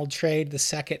Sam Darnold trade, the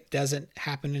second doesn't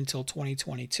happen until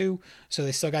 2022. So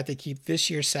they still got to keep this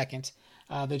year's second.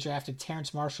 They drafted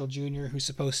Terrence Marshall Jr., who's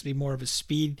supposed to be more of a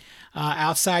speed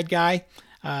outside guy.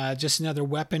 Just another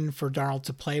weapon for Darnold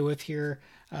to play with here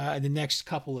in the next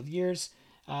couple of years.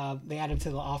 They added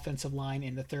to the offensive line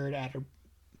in the third after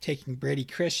taking Brady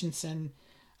Christensen.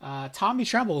 Tommy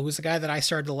Tremble, who's the guy that I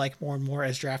started to like more and more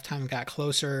as draft time got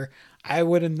closer. I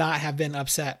would not have been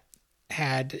upset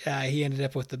had he ended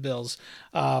up with the Bills.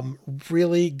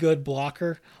 Really good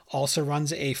blocker. Also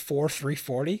runs a 4.3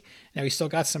 40. Now he's still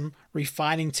got some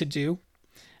refining to do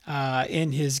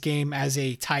in his game as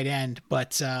a tight end,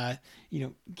 but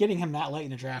getting him that late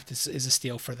in the draft is a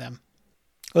steal for them.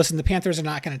 Listen, the Panthers are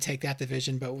not going to take that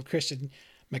division, but with Christian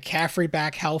McCaffrey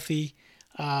back healthy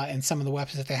and some of the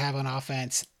weapons that they have on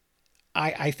offense,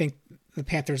 I think the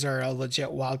Panthers are a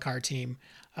legit wild card team.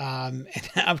 And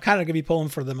I'm kind of going to be pulling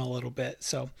for them a little bit.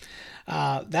 So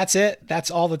that's it.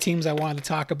 That's all the teams I wanted to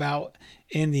talk about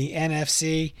in the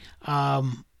NFC.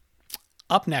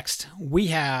 Up next, we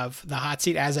have the hot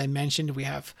seat. As I mentioned, we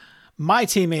have my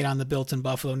teammate on the Built in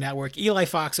Buffalo Network, Eli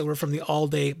Fox, over from the All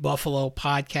Day Buffalo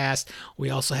podcast. We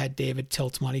also had David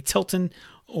Tilt Money Tilton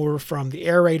over from the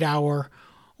Air Raid Hour,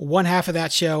 one half of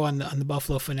that show on the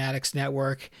Buffalo Fanatics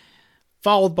Network,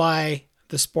 followed by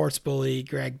the sports bully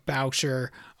Greg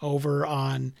Boucher over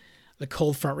on the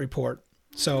Cold Front Report.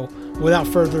 So without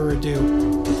further ado,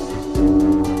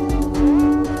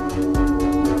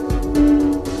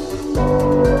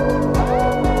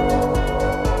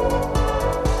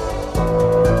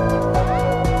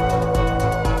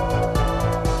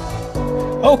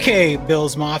 okay,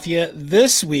 Bills Mafia.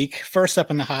 This week, first up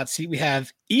in the hot seat, we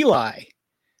have Eli,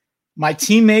 my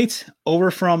teammate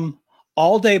over from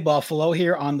All Day Buffalo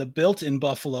here on the Built in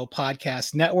Buffalo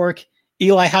podcast network.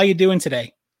 Eli, how you doing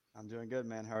today? I'm doing good,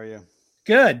 man. How are you?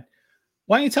 Good.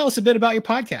 Why don't you tell us a bit about your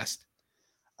podcast?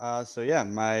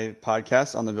 My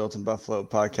podcast on the Built in Buffalo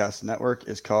podcast network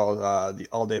is called the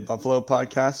All Day Buffalo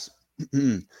podcast.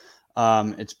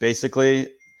 It's basically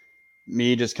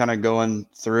me just kind of going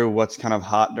through what's kind of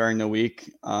hot during the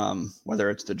week, whether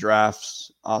it's the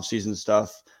drafts, off-season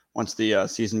stuff. Once the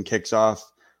season kicks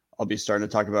off, I'll be starting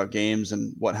to talk about games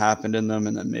and what happened in them,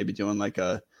 and then maybe doing like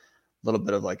a little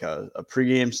bit of like a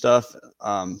pregame stuff.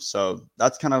 So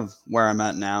that's kind of where I'm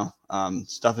at now.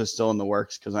 Stuff is still in the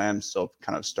works because I am still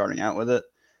kind of starting out with it.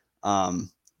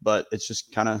 But it's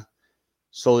just kind of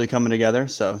slowly coming together.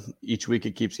 So each week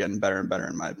it keeps getting better and better,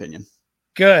 in my opinion.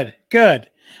 Good.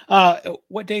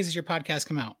 What days does your podcast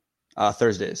come out?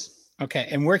 Thursdays. Okay.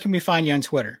 And where can we find you on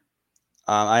Twitter?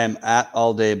 I am at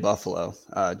All Day Buffalo,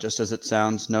 just as it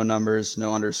sounds. No numbers,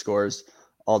 no underscores.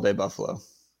 All Day Buffalo.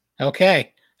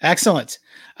 Okay. Excellent.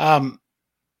 Do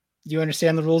you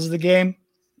understand the rules of the game?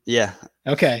 Yeah.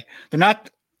 Okay. They're not.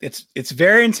 It's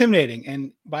very intimidating.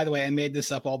 And by the way, I made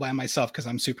this up all by myself because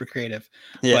I'm super creative.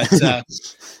 Yeah. But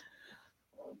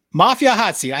Mafia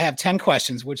Hot Seat. I have 10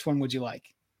 questions. Which one would you like?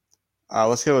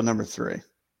 Let's go with number 3.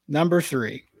 Number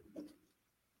 3.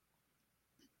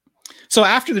 So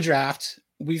after the draft,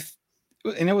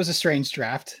 and it was a strange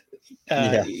draft.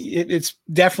 It's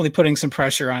definitely putting some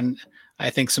pressure on, I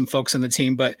think, some folks on the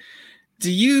team. But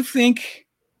do you think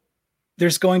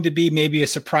there's going to be maybe a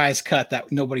surprise cut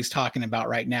that nobody's talking about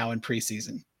right now in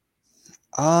preseason?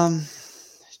 Trying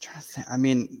to think. I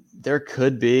mean, there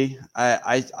could be.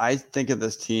 I think of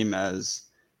this team as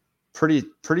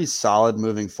pretty solid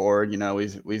moving forward. You know,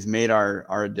 we've made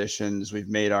our additions.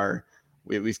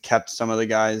 We've kept some of the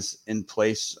guys in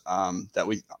place that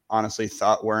we honestly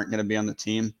thought weren't going to be on the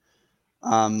team.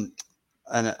 An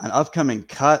upcoming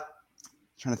cut.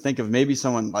 Trying to think of maybe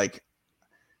someone like,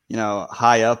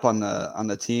 high up on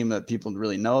the team that people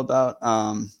really know about.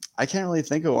 I can't really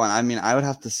think of one. I mean, I would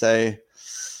have to say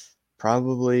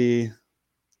probably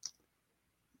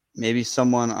maybe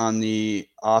someone on the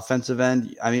offensive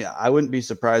end. I mean, I wouldn't be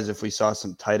surprised if we saw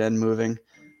some tight end moving,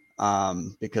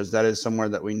 because that is somewhere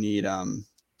that we need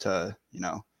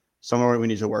somewhere we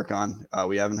need to work on.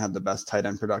 We haven't had the best tight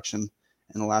end production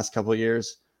in the last couple of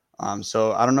years.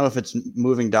 So I don't know if it's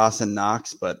moving Dawson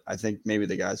Knox, but I think maybe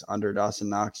the guys under Dawson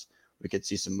Knox, we could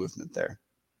see some movement there.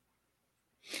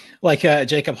 Like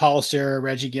Jacob Hollister,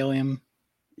 Reggie Gilliam.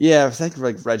 Yeah, I think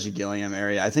like Reggie Gilliam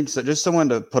area. I think so. Just someone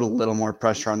to put a little more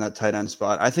pressure on that tight end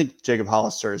spot. I think Jacob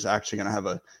Hollister is actually going to have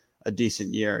a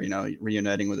decent year,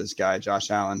 reuniting with this guy, Josh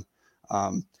Allen,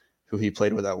 who he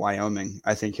played with at Wyoming.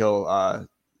 I think he'll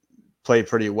play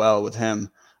pretty well with him.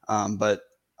 But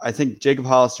I think Jacob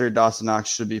Hollister, Dawson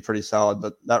Knox should be pretty solid,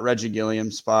 but that Reggie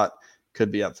Gilliam spot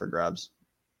could be up for grabs.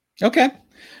 Okay.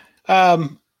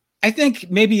 I think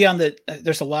maybe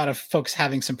there's a lot of folks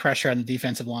having some pressure on the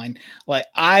defensive line. Like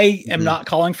I am not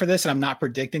calling for this and I'm not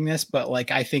predicting this, but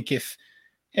like, I think if,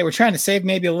 hey, we're trying to save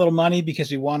maybe a little money because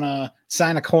we want to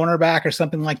sign a cornerback or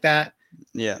something like that.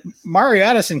 Yeah. Mario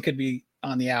Addison could be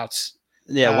on the outs.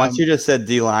 Yeah. Once you just said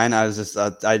D-line, I was just,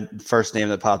 first name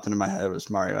that popped into my head was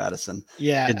Mario Addison.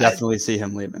 Yeah. I could definitely see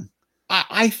him leaving.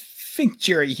 I think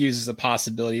Jerry Hughes is a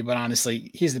possibility, but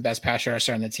honestly, he's the best pass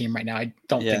rusher on the team right now. I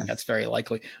don't think that's very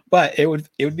likely, but it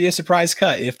would be a surprise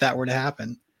cut if that were to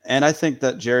happen. And I think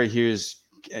that Jerry Hughes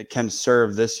can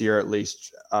serve this year at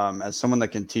least as someone that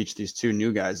can teach these two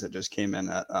new guys that just came in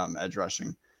at edge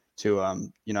rushing to,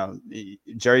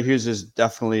 Jerry Hughes is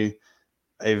definitely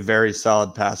a very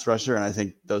solid pass rusher. And I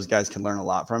think those guys can learn a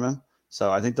lot from him.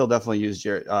 So I think they'll definitely use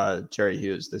Jerry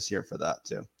Hughes this year for that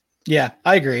too. Yeah,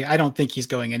 I agree. I don't think he's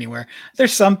going anywhere.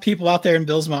 There's some people out there in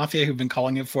Bills Mafia who've been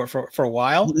calling it for a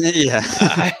while. Yeah.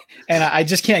 I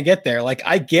just can't get there. Like,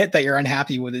 I get that you're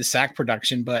unhappy with his sack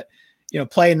production, but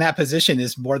playing that position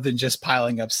is more than just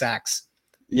piling up sacks.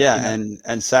 Yeah.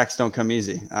 And sacks don't come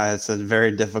easy. It's a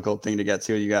very difficult thing to get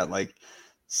to. You got like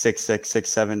 6'6",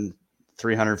 6'7",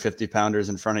 350 pounders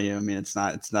in front of you. I mean, it's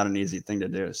not an easy thing to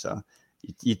do. So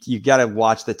you got to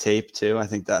watch the tape too. I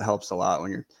think that helps a lot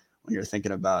when you're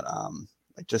thinking about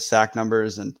like just sack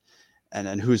numbers and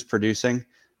who's producing.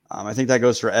 I think that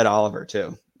goes for Ed Oliver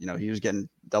too. He was getting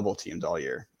double teamed all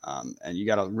year. And you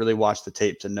got to really watch the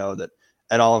tape to know that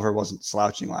Ed Oliver wasn't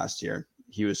slouching last year.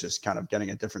 He was just kind of getting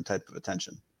a different type of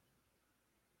attention.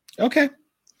 Okay.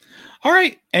 All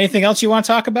right. Anything else you want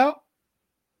to talk about?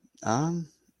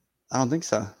 I don't think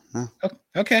so. No.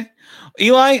 Okay.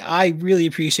 Eli, I really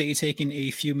appreciate you taking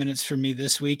a few minutes from me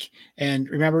this week. And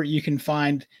remember, you can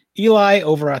find Eli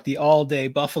over at the All Day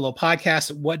Buffalo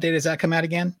podcast. What day does that come out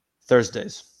again?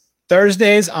 Thursdays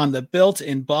on the Built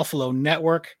in Buffalo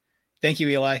Network. Thank you,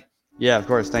 Eli. Yeah, of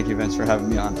course. Thank you, Vince, for having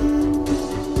me on.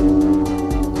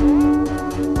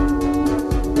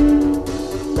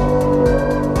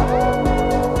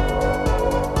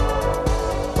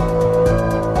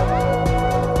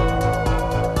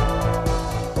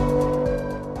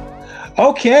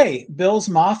 Okay, Bills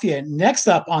Mafia. Next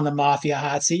up on the Mafia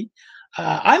hot seat.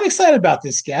 I'm excited about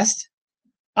this guest.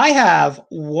 I have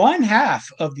one half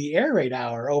of the Air Raid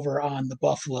Hour over on the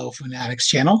Buffalo Fanatics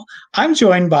channel. I'm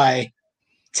joined by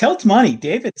Tilt Money,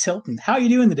 David Tilton. How are you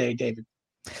doing today, David?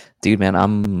 Dude, man,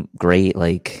 I'm great.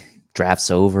 Like,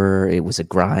 draft's over. It was a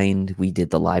grind. We did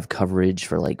the live coverage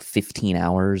for like 15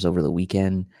 hours over the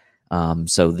weekend.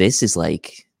 So this is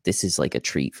like a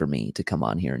treat for me to come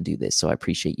on here and do this. So I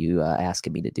appreciate you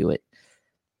asking me to do it.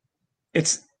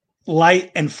 It's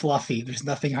light and fluffy. There's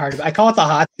nothing hard. I call it the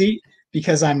hot seat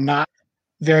because I'm not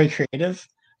very creative,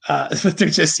 but they're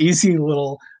just easy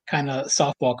little kind of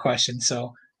softball questions.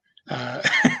 So no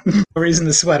reason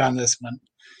to sweat on this one.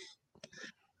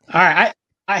 All right.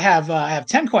 I have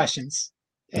 10 questions,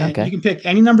 and you can pick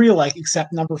any number you like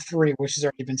except number 3, which has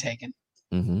already been taken.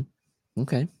 Mm-hmm.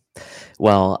 Okay.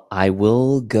 Well, I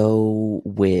will go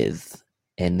with,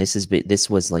 and this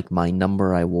was like my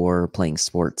number I wore playing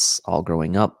sports all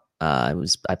growing up. I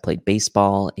played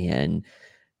baseball, and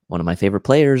one of my favorite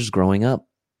players growing up,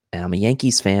 and I'm a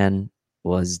Yankees fan,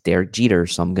 was Derek Jeter.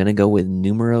 So I'm going to go with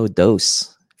numero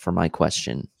dos for my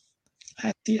question.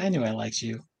 I knew I liked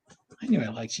you.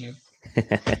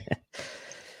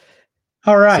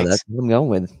 All right. So that's what I'm going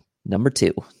with. Number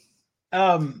 2.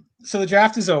 So the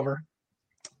draft is over,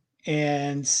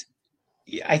 and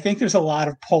I think there's a lot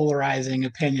of polarizing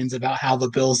opinions about how the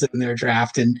Bills did in their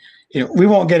draft. And, we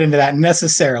won't get into that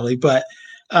necessarily, but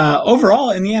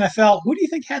overall in the NFL, who do you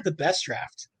think had the best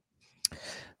draft?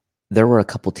 there were a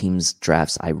couple teams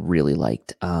drafts I really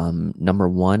liked. Number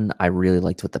one, I really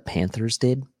liked what the Panthers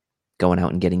did, going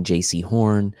out and getting J.C.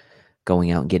 Horn,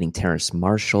 going out and getting Terrace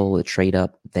Marshall, the trade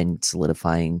up, then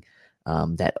solidifying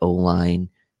that O-line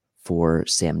for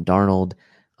Sam Darnold.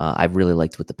 I really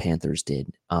liked what the Panthers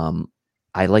did.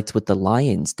 I liked what the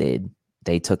Lions did.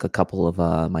 They took a couple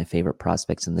of my favorite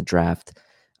prospects in the draft.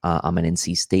 I'm an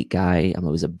NC State guy. I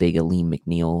was a big Aleem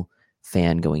McNeil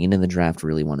fan going into the draft.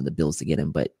 Really wanted the Bills to get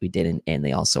him, but we didn't. And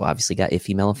they also obviously got Ife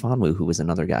Melifonwu, who was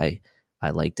another guy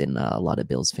I liked and a lot of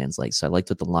Bills fans liked. So I liked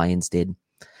what the Lions did.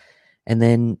 And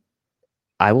then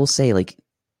I will say, like,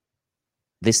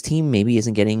 this team maybe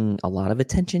isn't getting a lot of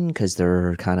attention because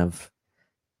they're kind of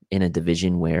in a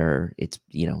division where it's,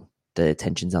 the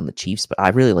attention's on the Chiefs. But I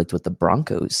really liked what the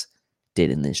Broncos did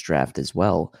in this draft as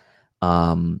well.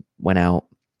 Went out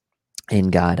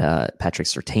and got Patrick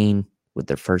Surtain with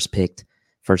their first pick.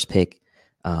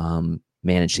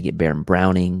 Managed to get Baron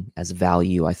Browning as a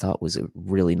value. I thought was a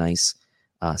really nice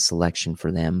selection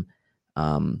for them.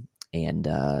 And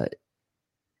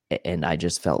I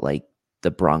just felt like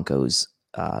the Broncos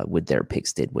with their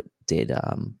picks did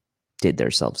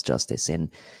themselves justice. And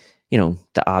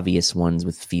the obvious ones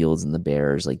with Fields and the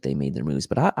Bears, like they made their moves.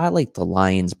 But I like the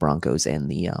Lions, Broncos, and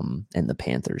the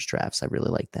Panthers drafts. I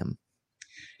really like them.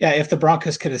 Yeah, if the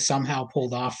Broncos could have somehow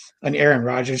pulled off an Aaron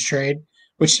Rodgers trade,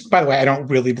 which, by the way, I don't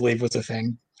really believe was a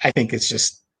thing. I think it's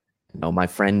just. My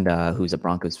friend who's a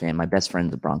Broncos fan, my best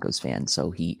friend's a Broncos fan,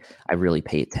 so I really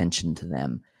pay attention to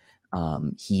them.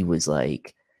 He was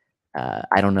like,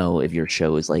 I don't know if your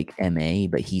show is like MA,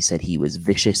 but he said he was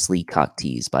viciously cock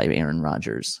teased by Aaron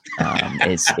Rodgers.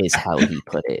 Is how he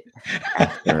put it.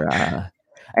 After,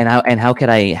 and how could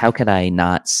I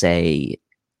not say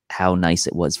how nice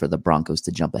it was for the Broncos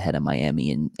to jump ahead of Miami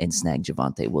and snag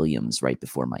Javonte Williams right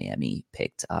before Miami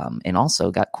picked, and also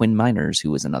got Quinn Miners,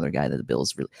 who was another guy that the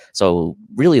Bills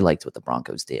really liked what the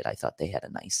Broncos did. I thought they had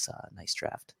a nice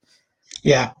draft.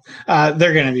 Yeah,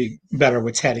 they're going to be better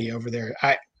with Teddy over there.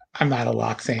 I'm not a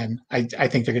Lock fan. I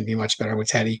think they're going to be much better with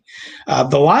Teddy.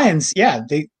 The Lions, yeah,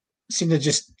 they seem to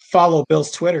just follow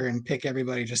Bill's Twitter and pick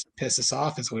everybody just to piss us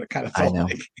off is what it kind of felt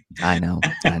like. I know.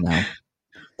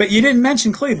 But you didn't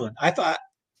mention Cleveland. I thought,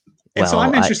 and so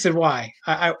I'm interested why.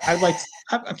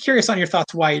 I'm curious on your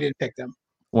thoughts why you didn't pick them.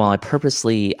 Well, I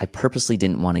purposely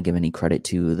didn't want to give any credit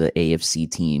to the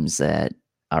AFC teams that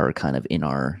are kind of in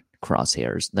our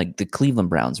crosshairs. Like the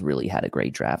Cleveland Browns really had a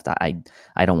great draft. I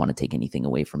don't want to take anything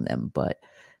away from them, but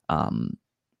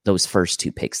those first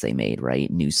two picks they made, right,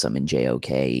 Newsome and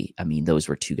JOK, I mean, those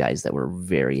were two guys that were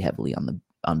very heavily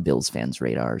on Bills fans'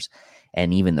 radars,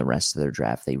 and even the rest of their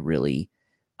draft, they really.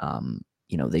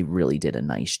 They really did a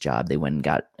nice job. They went and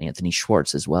got Anthony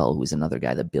Schwartz as well, who was another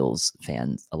guy that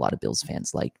a lot of Bills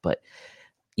fans liked. But,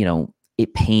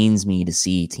 it pains me to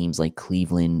see teams like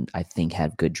Cleveland, I think,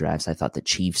 have good drafts. I thought the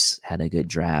Chiefs had a good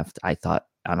draft. I thought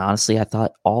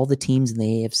all the teams in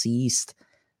the AFC East,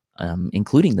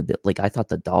 including I thought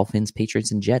the Dolphins,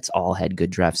 Patriots, and Jets all had good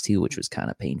drafts too, which was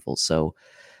kind of painful. So,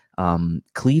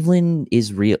 Cleveland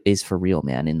is for real,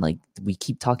 man. And like we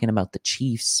keep talking about the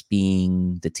Chiefs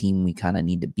being the team we kind of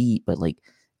need to beat, but like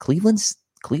Cleveland's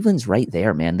right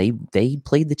there, man. They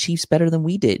played the Chiefs better than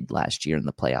we did last year in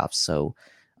the playoffs. So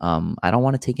I don't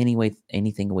want to take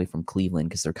anything away from Cleveland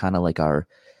because they're kind of like our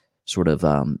sort of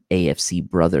AFC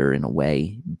brother in a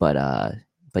way. But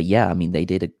yeah, I mean they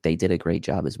did a great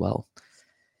job as well.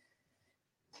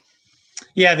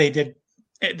 Yeah, they did.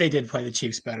 They did play the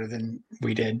Chiefs better than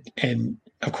we did. And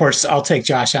of course, I'll take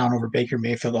Josh Allen over Baker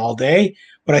Mayfield all day.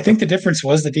 But I think the difference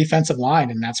was the defensive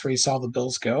line. And that's where you saw the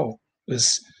Bills go,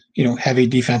 was, heavy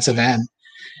defensive end.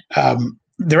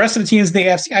 The rest of the teams in the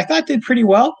AFC, I thought did pretty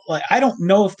well. Like, I don't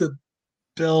know if the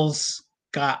Bills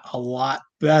got a lot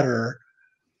better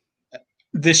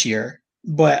this year,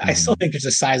 but I still think there's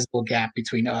a sizable gap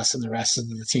between us and the rest of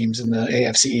the teams in the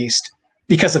AFC East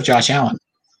because of Josh Allen.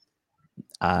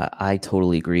 I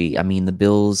totally agree. I mean, the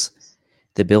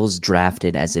Bills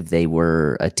drafted as if they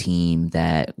were a team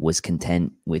that was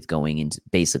content with going into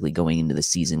the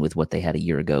season with what they had a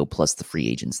year ago, plus the free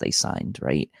agents they signed,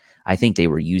 right? I think they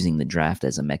were using the draft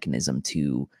as a mechanism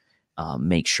to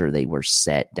make sure they were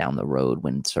set down the road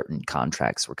when certain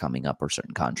contracts were coming up or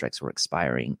certain contracts were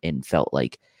expiring, and felt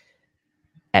like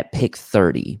at pick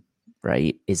 30,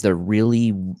 right? Is there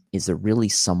really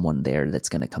someone there that's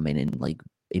going to come in and like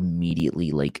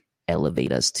immediately like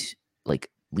elevate us to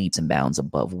like leaps and bounds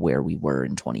above where we were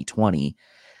in 2020?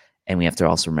 And we have to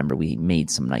also remember we made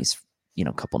some nice,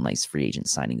 couple nice free agent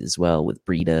signings as well with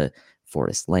Breida,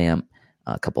 Forrest Lamp,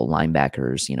 a couple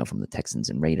linebackers, from the Texans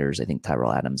and Raiders. I think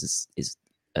Tyrell Adams is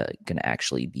going to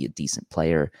actually be a decent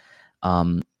player.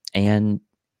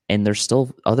 And there's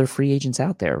still other free agents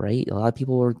out there, right? A lot of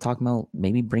people were talking about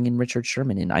maybe bringing Richard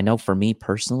Sherman in. I know for me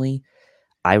personally,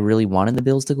 I really wanted the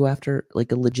Bills to go after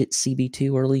like a legit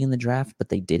CB2 early in the draft, but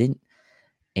they didn't.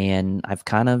 And I've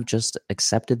kind of just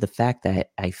accepted the fact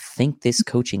that I think this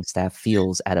coaching staff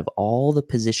feels out of all the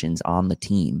positions on the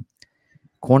team,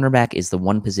 cornerback is the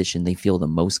one position they feel the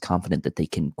most confident that they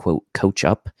can, quote, coach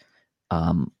up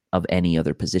of any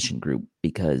other position group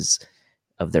because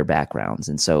of their backgrounds.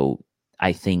 And so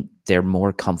I think they're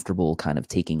more comfortable kind of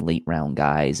taking late round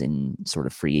guys and sort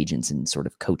of free agents and sort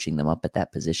of coaching them up at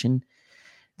that position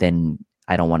than,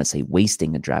 I don't want to say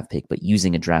wasting a draft pick, but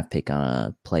using a draft pick on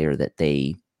a player that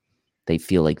they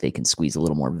feel like they can squeeze a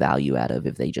little more value out of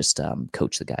if they just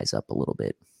coach the guys up a little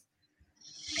bit.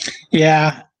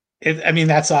 Yeah. I mean,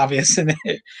 that's obvious. And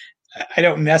I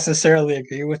don't necessarily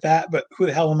agree with that, but who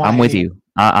the hell am I? I'm with you.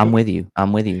 I'm with you.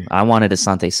 I wanted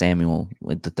Asante Samuel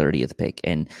with the 30th pick.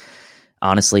 And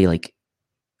honestly, like,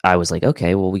 I was like,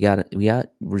 okay, well, we got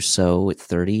Rousseau at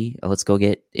 30. Let's go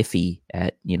get Iffy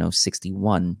at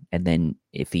 61, and then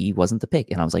Iffy wasn't the pick,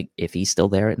 and I was like, Iffy's still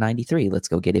there at 93. Let's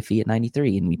go get Iffy at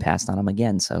 93, and we passed on him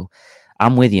again. So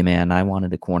I'm with you, man. I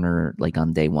wanted a corner like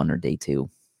on day 1 or day 2.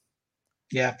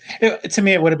 Yeah, to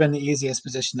me, it would have been the easiest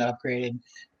position to upgrade,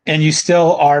 and you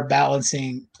still are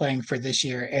balancing playing for this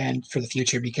year and for the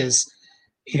future because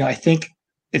I think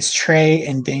it's Trey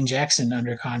and Dane Jackson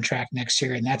under contract next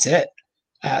year, and that's it.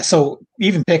 So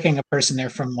even picking a person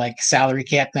there from like salary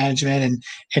cap management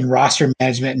and roster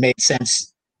management made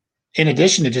sense in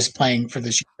addition to just playing for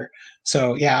this year.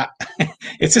 So yeah,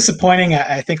 it's disappointing.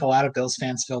 I think a lot of Bills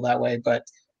fans feel that way, but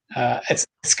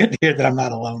it's good to hear that I'm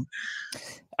not alone.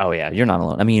 Oh yeah, you're not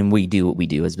alone. I mean, we do what we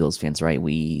do as Bills fans, right?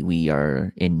 We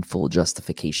are in full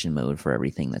justification mode for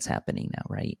everything that's happening now,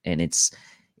 right? And it's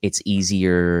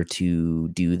easier to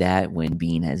do that when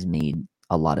Beane has made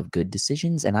a lot of good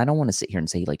decisions. And I don't want to sit here and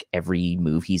say like every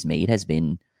move he's made has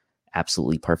been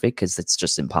absolutely perfect because it's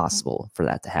just impossible for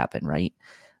that to happen, right?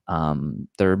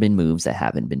 There have been moves that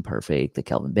haven't been perfect. The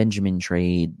Kelvin Benjamin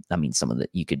trade. I mean, some of the,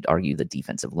 you could argue the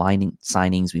defensive line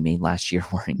signings we made last year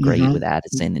weren't great with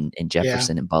Addison and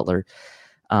Jefferson and Butler.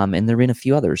 And there have been a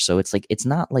few others. So it's like, it's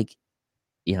not like,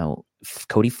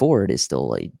 Cody Ford is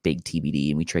still a big TBD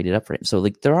and we traded up for him. So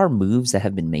like there are moves that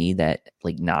have been made that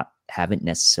like haven't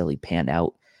necessarily panned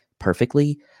out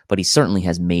perfectly, but he certainly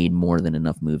has made more than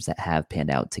enough moves that have panned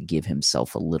out to give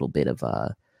himself a little bit of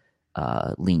a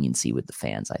leniency with the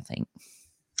fans, I think.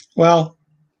 Well,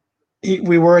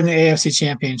 we were in the AFC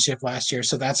Championship last year,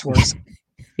 so that's worse.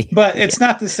 But it's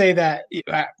not to say that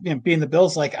being the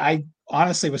Bills, like I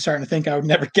honestly was starting to think I would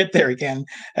never get there again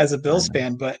as a Bills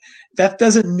fan, but that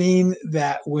doesn't mean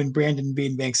that when Brandon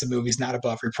Beane makes a move, he's not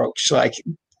above reproach. So like,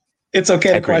 it's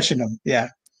okay to question him. Yeah.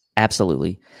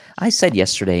 Absolutely. I said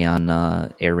yesterday on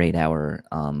Air Raid Hour,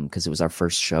 because it was our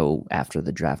first show after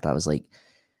the draft, I was like,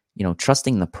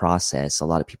 trusting the process. A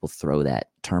lot of people throw that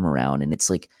term around, and it's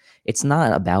like, it's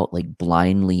not about like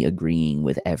blindly agreeing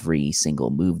with every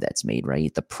single move that's made,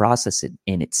 right? The process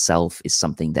in itself is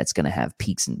something that's going to have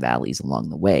peaks and valleys along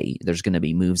the way. There's going to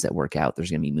be moves that work out. There's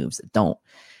going to be moves that don't.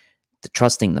 The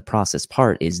trusting the process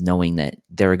part is knowing that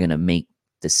they're going to make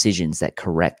decisions that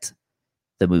correct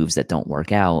the moves that don't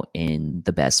work out in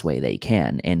the best way they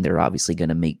can. And they're obviously going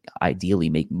to ideally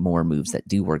make more moves that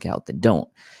do work out than don't.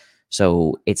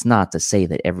 So it's not to say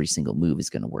that every single move is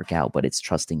going to work out, but it's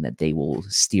trusting that they will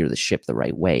steer the ship the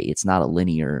right way. It's not a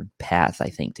linear path, I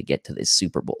think, to get to this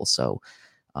Super Bowl. So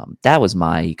that was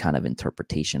my kind of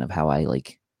interpretation of how I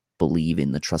believe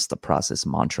in the trust the process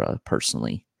mantra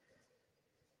personally.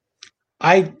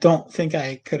 I don't think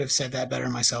I could have said that better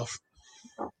myself.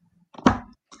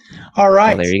 All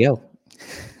right. Well, there you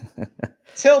go.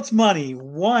 Tilt Money,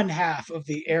 one half of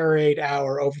the Air Raid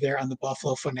Hour over there on the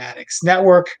Buffalo Fanatics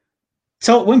Network.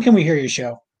 So when can we hear your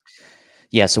show?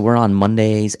 Yeah, so we're on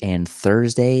Mondays and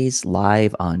Thursdays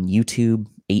live on YouTube,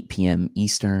 8 p.m.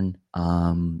 Eastern.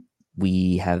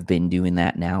 We have been doing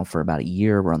that now for about a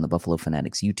year. We're on the Buffalo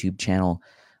Fanatics YouTube channel.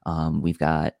 We've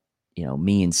got,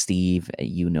 me and Steve,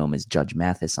 him as Judge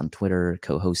Mathis on Twitter,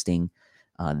 co-hosting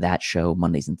that show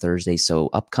Mondays and Thursdays.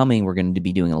 So upcoming, we're going to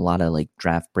be doing a lot of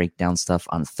draft breakdown stuff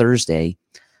on Thursday.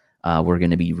 We're going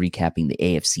to be recapping the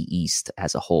AFC East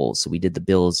as a whole. So we did the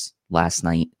Bills last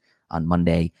night on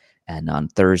Monday, and on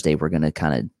Thursday, we're going to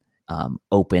kind of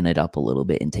open it up a little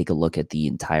bit and take a look at the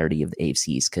entirety of the AFC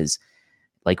East. Because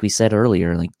like we said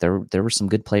earlier, there were some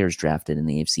good players drafted in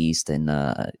the AFC East, and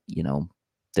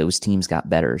those teams got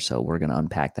better. So we're going to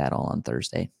unpack that all on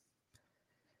Thursday.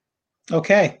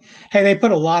 Okay. Hey, they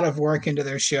put a lot of work into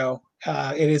their show.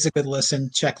 It is a good listen.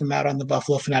 Check them out on the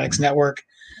Buffalo Fanatics Network.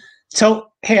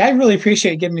 So, hey, I really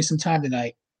appreciate you giving me some time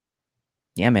tonight.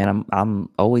 Yeah, man, I'm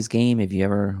always game. If you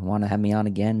ever want to have me on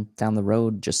again down the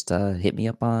road, just hit me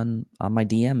up on my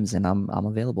DMs, and I'm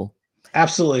available.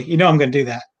 Absolutely. You know I'm going to do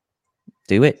that.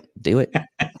 Do it.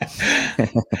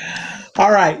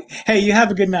 All right. Hey, you have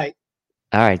a good night.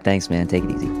 All right, thanks, man. Take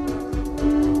it easy.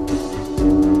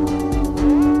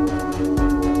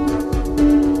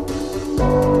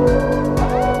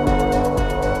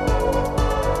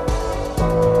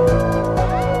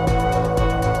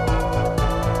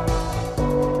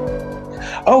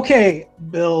 Okay,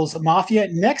 Bills Mafia.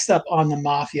 Next up on the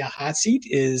Mafia hot seat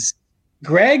is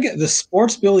Greg, the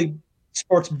sports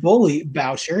bully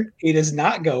Boucher. He does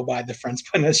not go by the French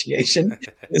pronunciation.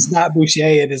 It's not Boucher,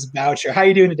 it is Boucher. How are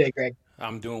you doing today, Greg?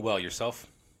 I'm doing well. Yourself?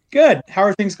 Good. How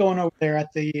are things going over there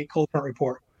at the Cold Front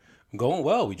Report? Going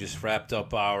well. We just wrapped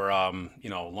up our,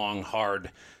 long, hard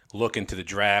look into the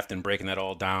draft and breaking that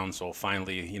all down. So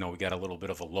finally, we got a little bit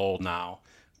of a lull now,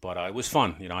 but it was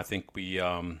fun. I think we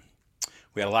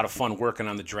had a lot of fun working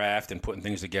on the draft and putting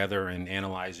things together and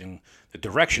analyzing the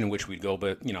direction in which we'd go.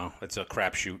 But it's a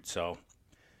crapshoot, so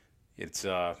it's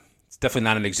definitely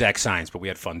not an exact science. But we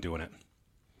had fun doing it.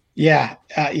 Yeah.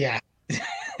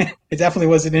 It definitely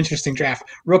was an interesting draft.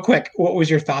 Real quick, what was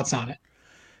your thoughts on it?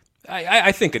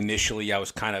 I think initially I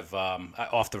was kind of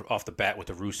off the bat with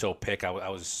the Russo pick. I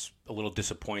was a little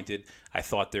disappointed. I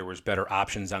thought there was better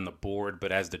options on the board,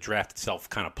 but as the draft itself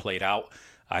kind of played out,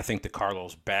 I think the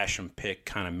Carlos Basham pick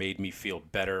kind of made me feel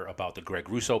better about the Greg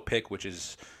Russo pick, which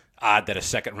is odd that a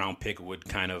second-round pick would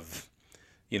kind of,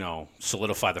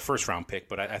 solidify the first-round pick.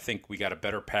 But I think we got a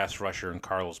better pass rusher in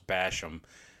Carlos Basham,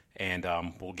 and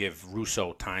we'll give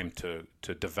Russo time to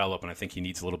develop, and I think he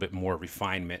needs a little bit more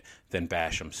refinement than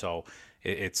Basham. So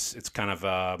it's kind of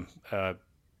a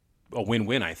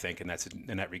win-win, I think, in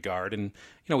that regard. And,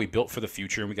 we built for the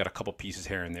future, and we got a couple pieces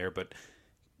here and there, but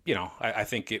I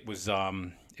think it was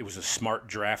a smart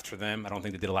draft for them. I don't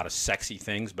think they did a lot of sexy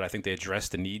things, but I think they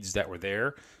addressed the needs that were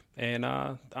there, and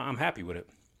I'm happy with it.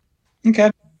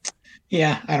 Okay.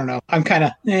 Yeah, I don't know. I'm kind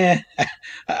of,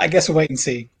 I guess we'll wait and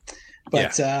see.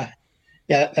 But,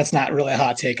 that's not really a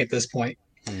hot take at this point.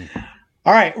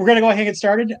 All right, we're going to go ahead and get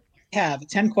started. I have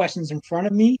 10 questions in front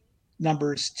of me.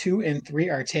 Numbers 2 and 3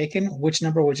 are taken. Which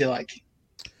number would you like?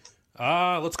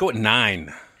 Let's go at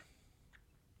 9.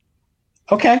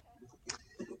 Okay.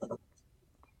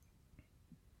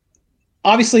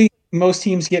 Obviously, most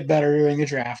teams get better during the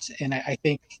draft, and I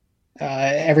think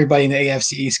everybody in the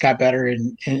AFC East got better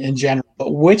in general.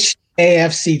 But which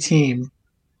AFC team,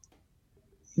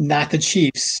 not the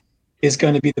Chiefs, is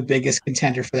going to be the biggest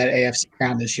contender for that AFC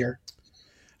crown this year?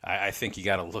 I think you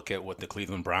got to look at what the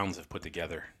Cleveland Browns have put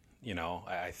together.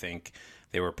 I think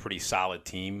they were a pretty solid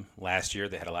team last year.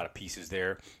 They had a lot of pieces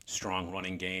there, strong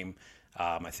running game.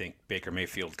 I think Baker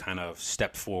Mayfield kind of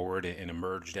stepped forward and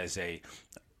emerged as a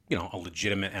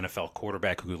legitimate NFL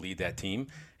quarterback who could lead that team.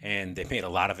 And they made a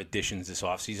lot of additions this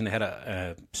offseason. They had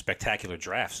a spectacular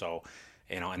draft. So,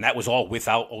 and that was all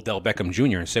without Odell Beckham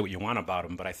Jr. And say what you want about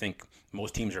him, but I think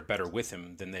most teams are better with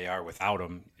him than they are without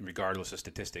him, regardless of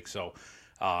statistics. So,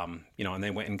 and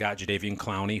they went and got Jadeveon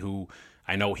Clowney, who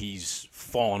I know he's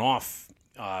fallen off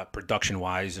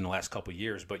production-wise in the last couple of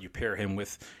years, but you pair him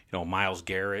with, Myles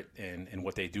Garrett and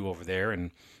what they do over there,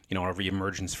 and, a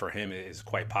reemergence for him is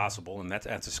quite possible, and that's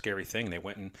a scary thing. They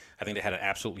went and I think they had an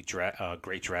absolutely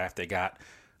great draft. They got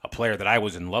a player that I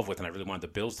was in love with and I really wanted the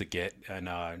Bills to get, and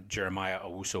Jeremiah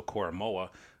Owusu-Koramoah,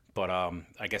 but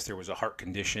I guess there was a heart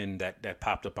condition that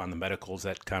popped up on the medicals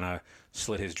that kind of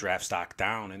slid his draft stock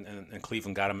down, and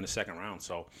Cleveland got him in the second round.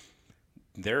 So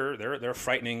they're a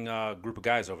frightening group of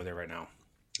guys over there right now.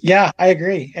 Yeah, I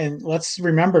agree. And let's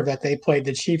remember that they played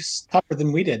the Chiefs tougher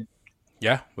than we did.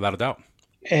 Yeah, without a doubt.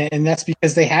 And that's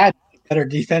because they had a better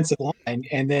defensive line.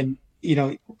 And then,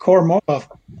 Koramoah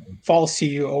falls to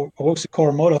you,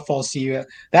 Owusu-Koramoah falls to you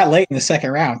that late in the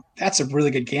second round. That's a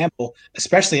really good gamble,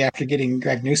 especially after getting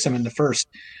Greg Newsome in the first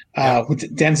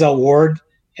with Denzel Ward.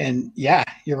 And yeah,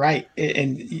 you're right.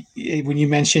 And when you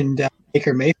mentioned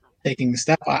Baker Mayfield taking the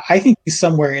step, I think he's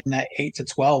somewhere in that 8 to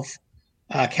 12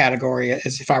 category.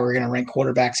 As if I were going to rank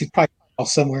quarterbacks, he'd probably fall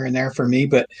somewhere in there for me,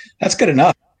 but that's good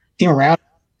enough. Team around,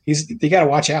 you got to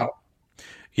watch out.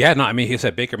 Yeah, no, I mean, he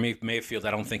said Baker Mayfield,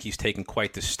 I don't think he's taken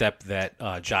quite the step that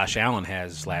Josh Allen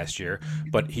has last year,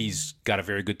 but he's got a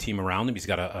very good team around him. He's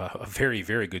got a very,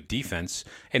 very good defense,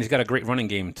 and he's got a great running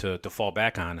game to fall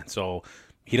back on. So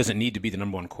he doesn't need to be the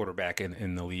number one quarterback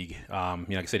in the league. Like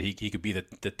I said, he could be the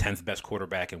 10th best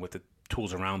quarterback, and with the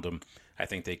tools around him, I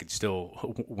think they could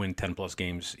still win 10-plus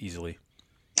games easily.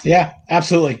 Yeah,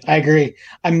 absolutely. I agree.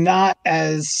 I'm not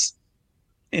as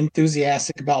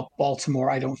enthusiastic about Baltimore.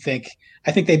 I don't think.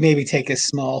 I think they maybe take a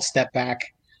small step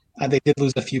back. They did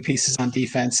lose a few pieces on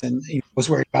defense, and was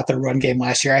worried about their run game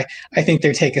last year. I think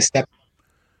they take a step.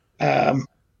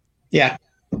 Yeah.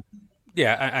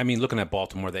 Yeah, I mean, looking at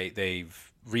Baltimore,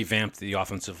 they've revamped the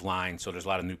offensive line, so there's a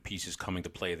lot of new pieces coming to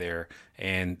play there,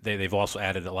 and they've also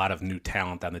added a lot of new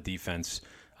talent on the defense.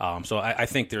 So I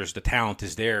think the talent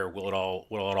is there. Will it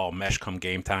all mesh come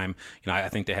game time? I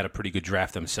think they had a pretty good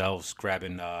draft themselves,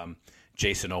 grabbing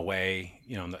Jason Oweh,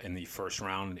 in the first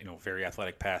round. Very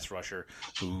athletic pass rusher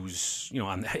who's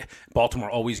on Baltimore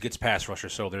always gets pass rusher,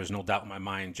 so there's no doubt in my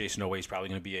mind Jason Oweh is probably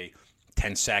going to be a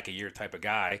 10 sack a year type of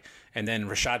guy. And then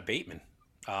Rashad Bateman,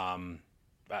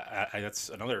 that's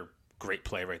another great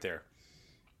play right there.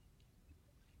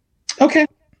 Okay.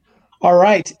 All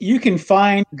right. You can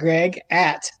find Greg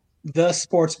at the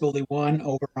Sports Bully 1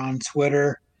 over on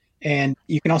Twitter. And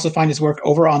you can also find his work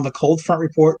over on the Cold Front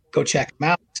Report. Go check him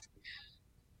out.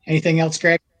 Anything else,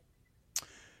 Greg?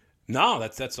 No,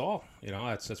 that's all.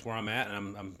 That's where I'm at,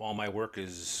 and I'm all my work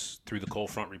is through the Cold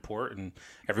Front Report. And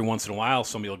every once in a while,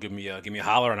 somebody will give me a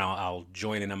holler, and I'll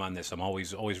join in them on this. I'm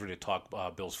always ready to talk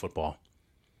Bills football.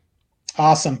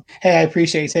 Awesome. Hey, I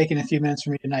appreciate you taking a few minutes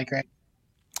from me tonight, Greg.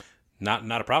 Not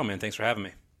a problem, man. Thanks for having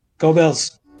me. Go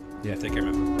Bills. Yeah, take care,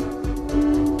 man.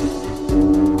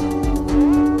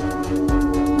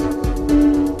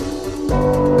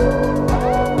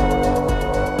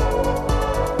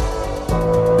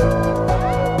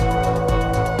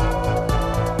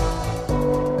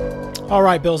 All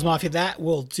right, Bills Mafia, that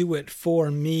will do it for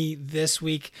me this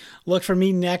week. Look for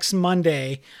me next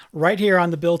Monday right here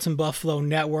on the Built in Buffalo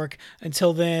Network.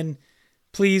 Until then,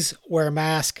 please wear a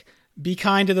mask, be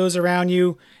kind to those around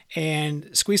you, and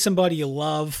squeeze somebody you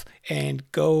love,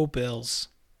 and go Bills.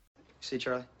 See,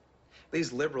 Charlie,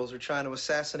 these liberals are trying to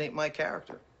assassinate my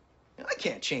character. I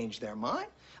can't change their mind.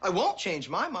 I won't change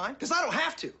my mind because I don't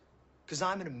have to, because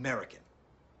I'm an American.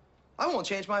 I won't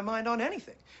change my mind on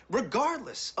anything,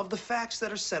 regardless of the facts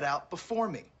that are set out before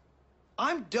me.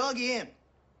 I'm dug in,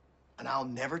 and I'll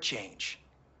never change.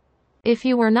 If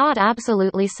you were not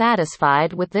absolutely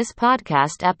satisfied with this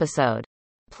podcast episode,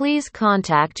 please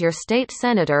contact your state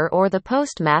senator or the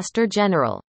postmaster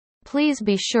general. Please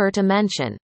be sure to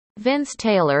mention, Vince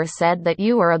Taylor said that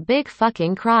you are a big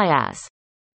fucking cry-ass.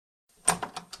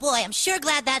 Boy, I'm sure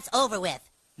glad that's over with.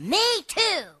 Me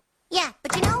too! Yeah,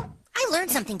 but I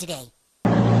learned something today.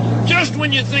 Just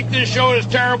when you think this show is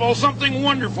terrible, something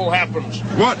wonderful happens.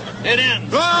 What? It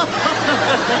ends.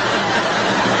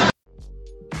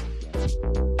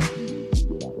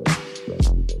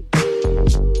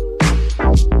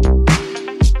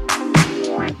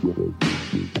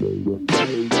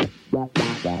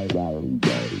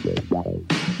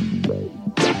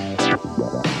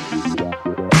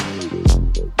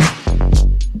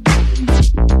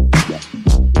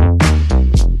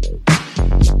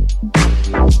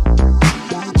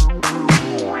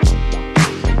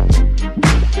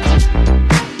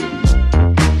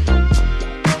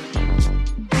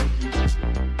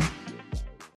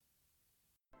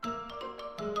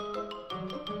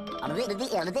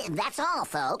 That's all,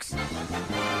 folks.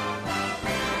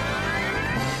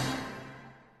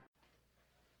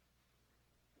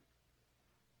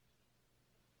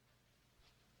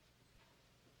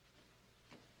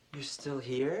 You're still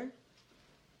here?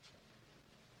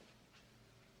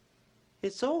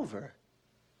 It's over.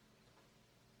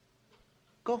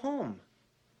 Go home.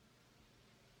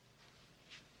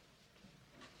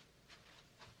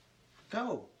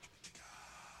 Go.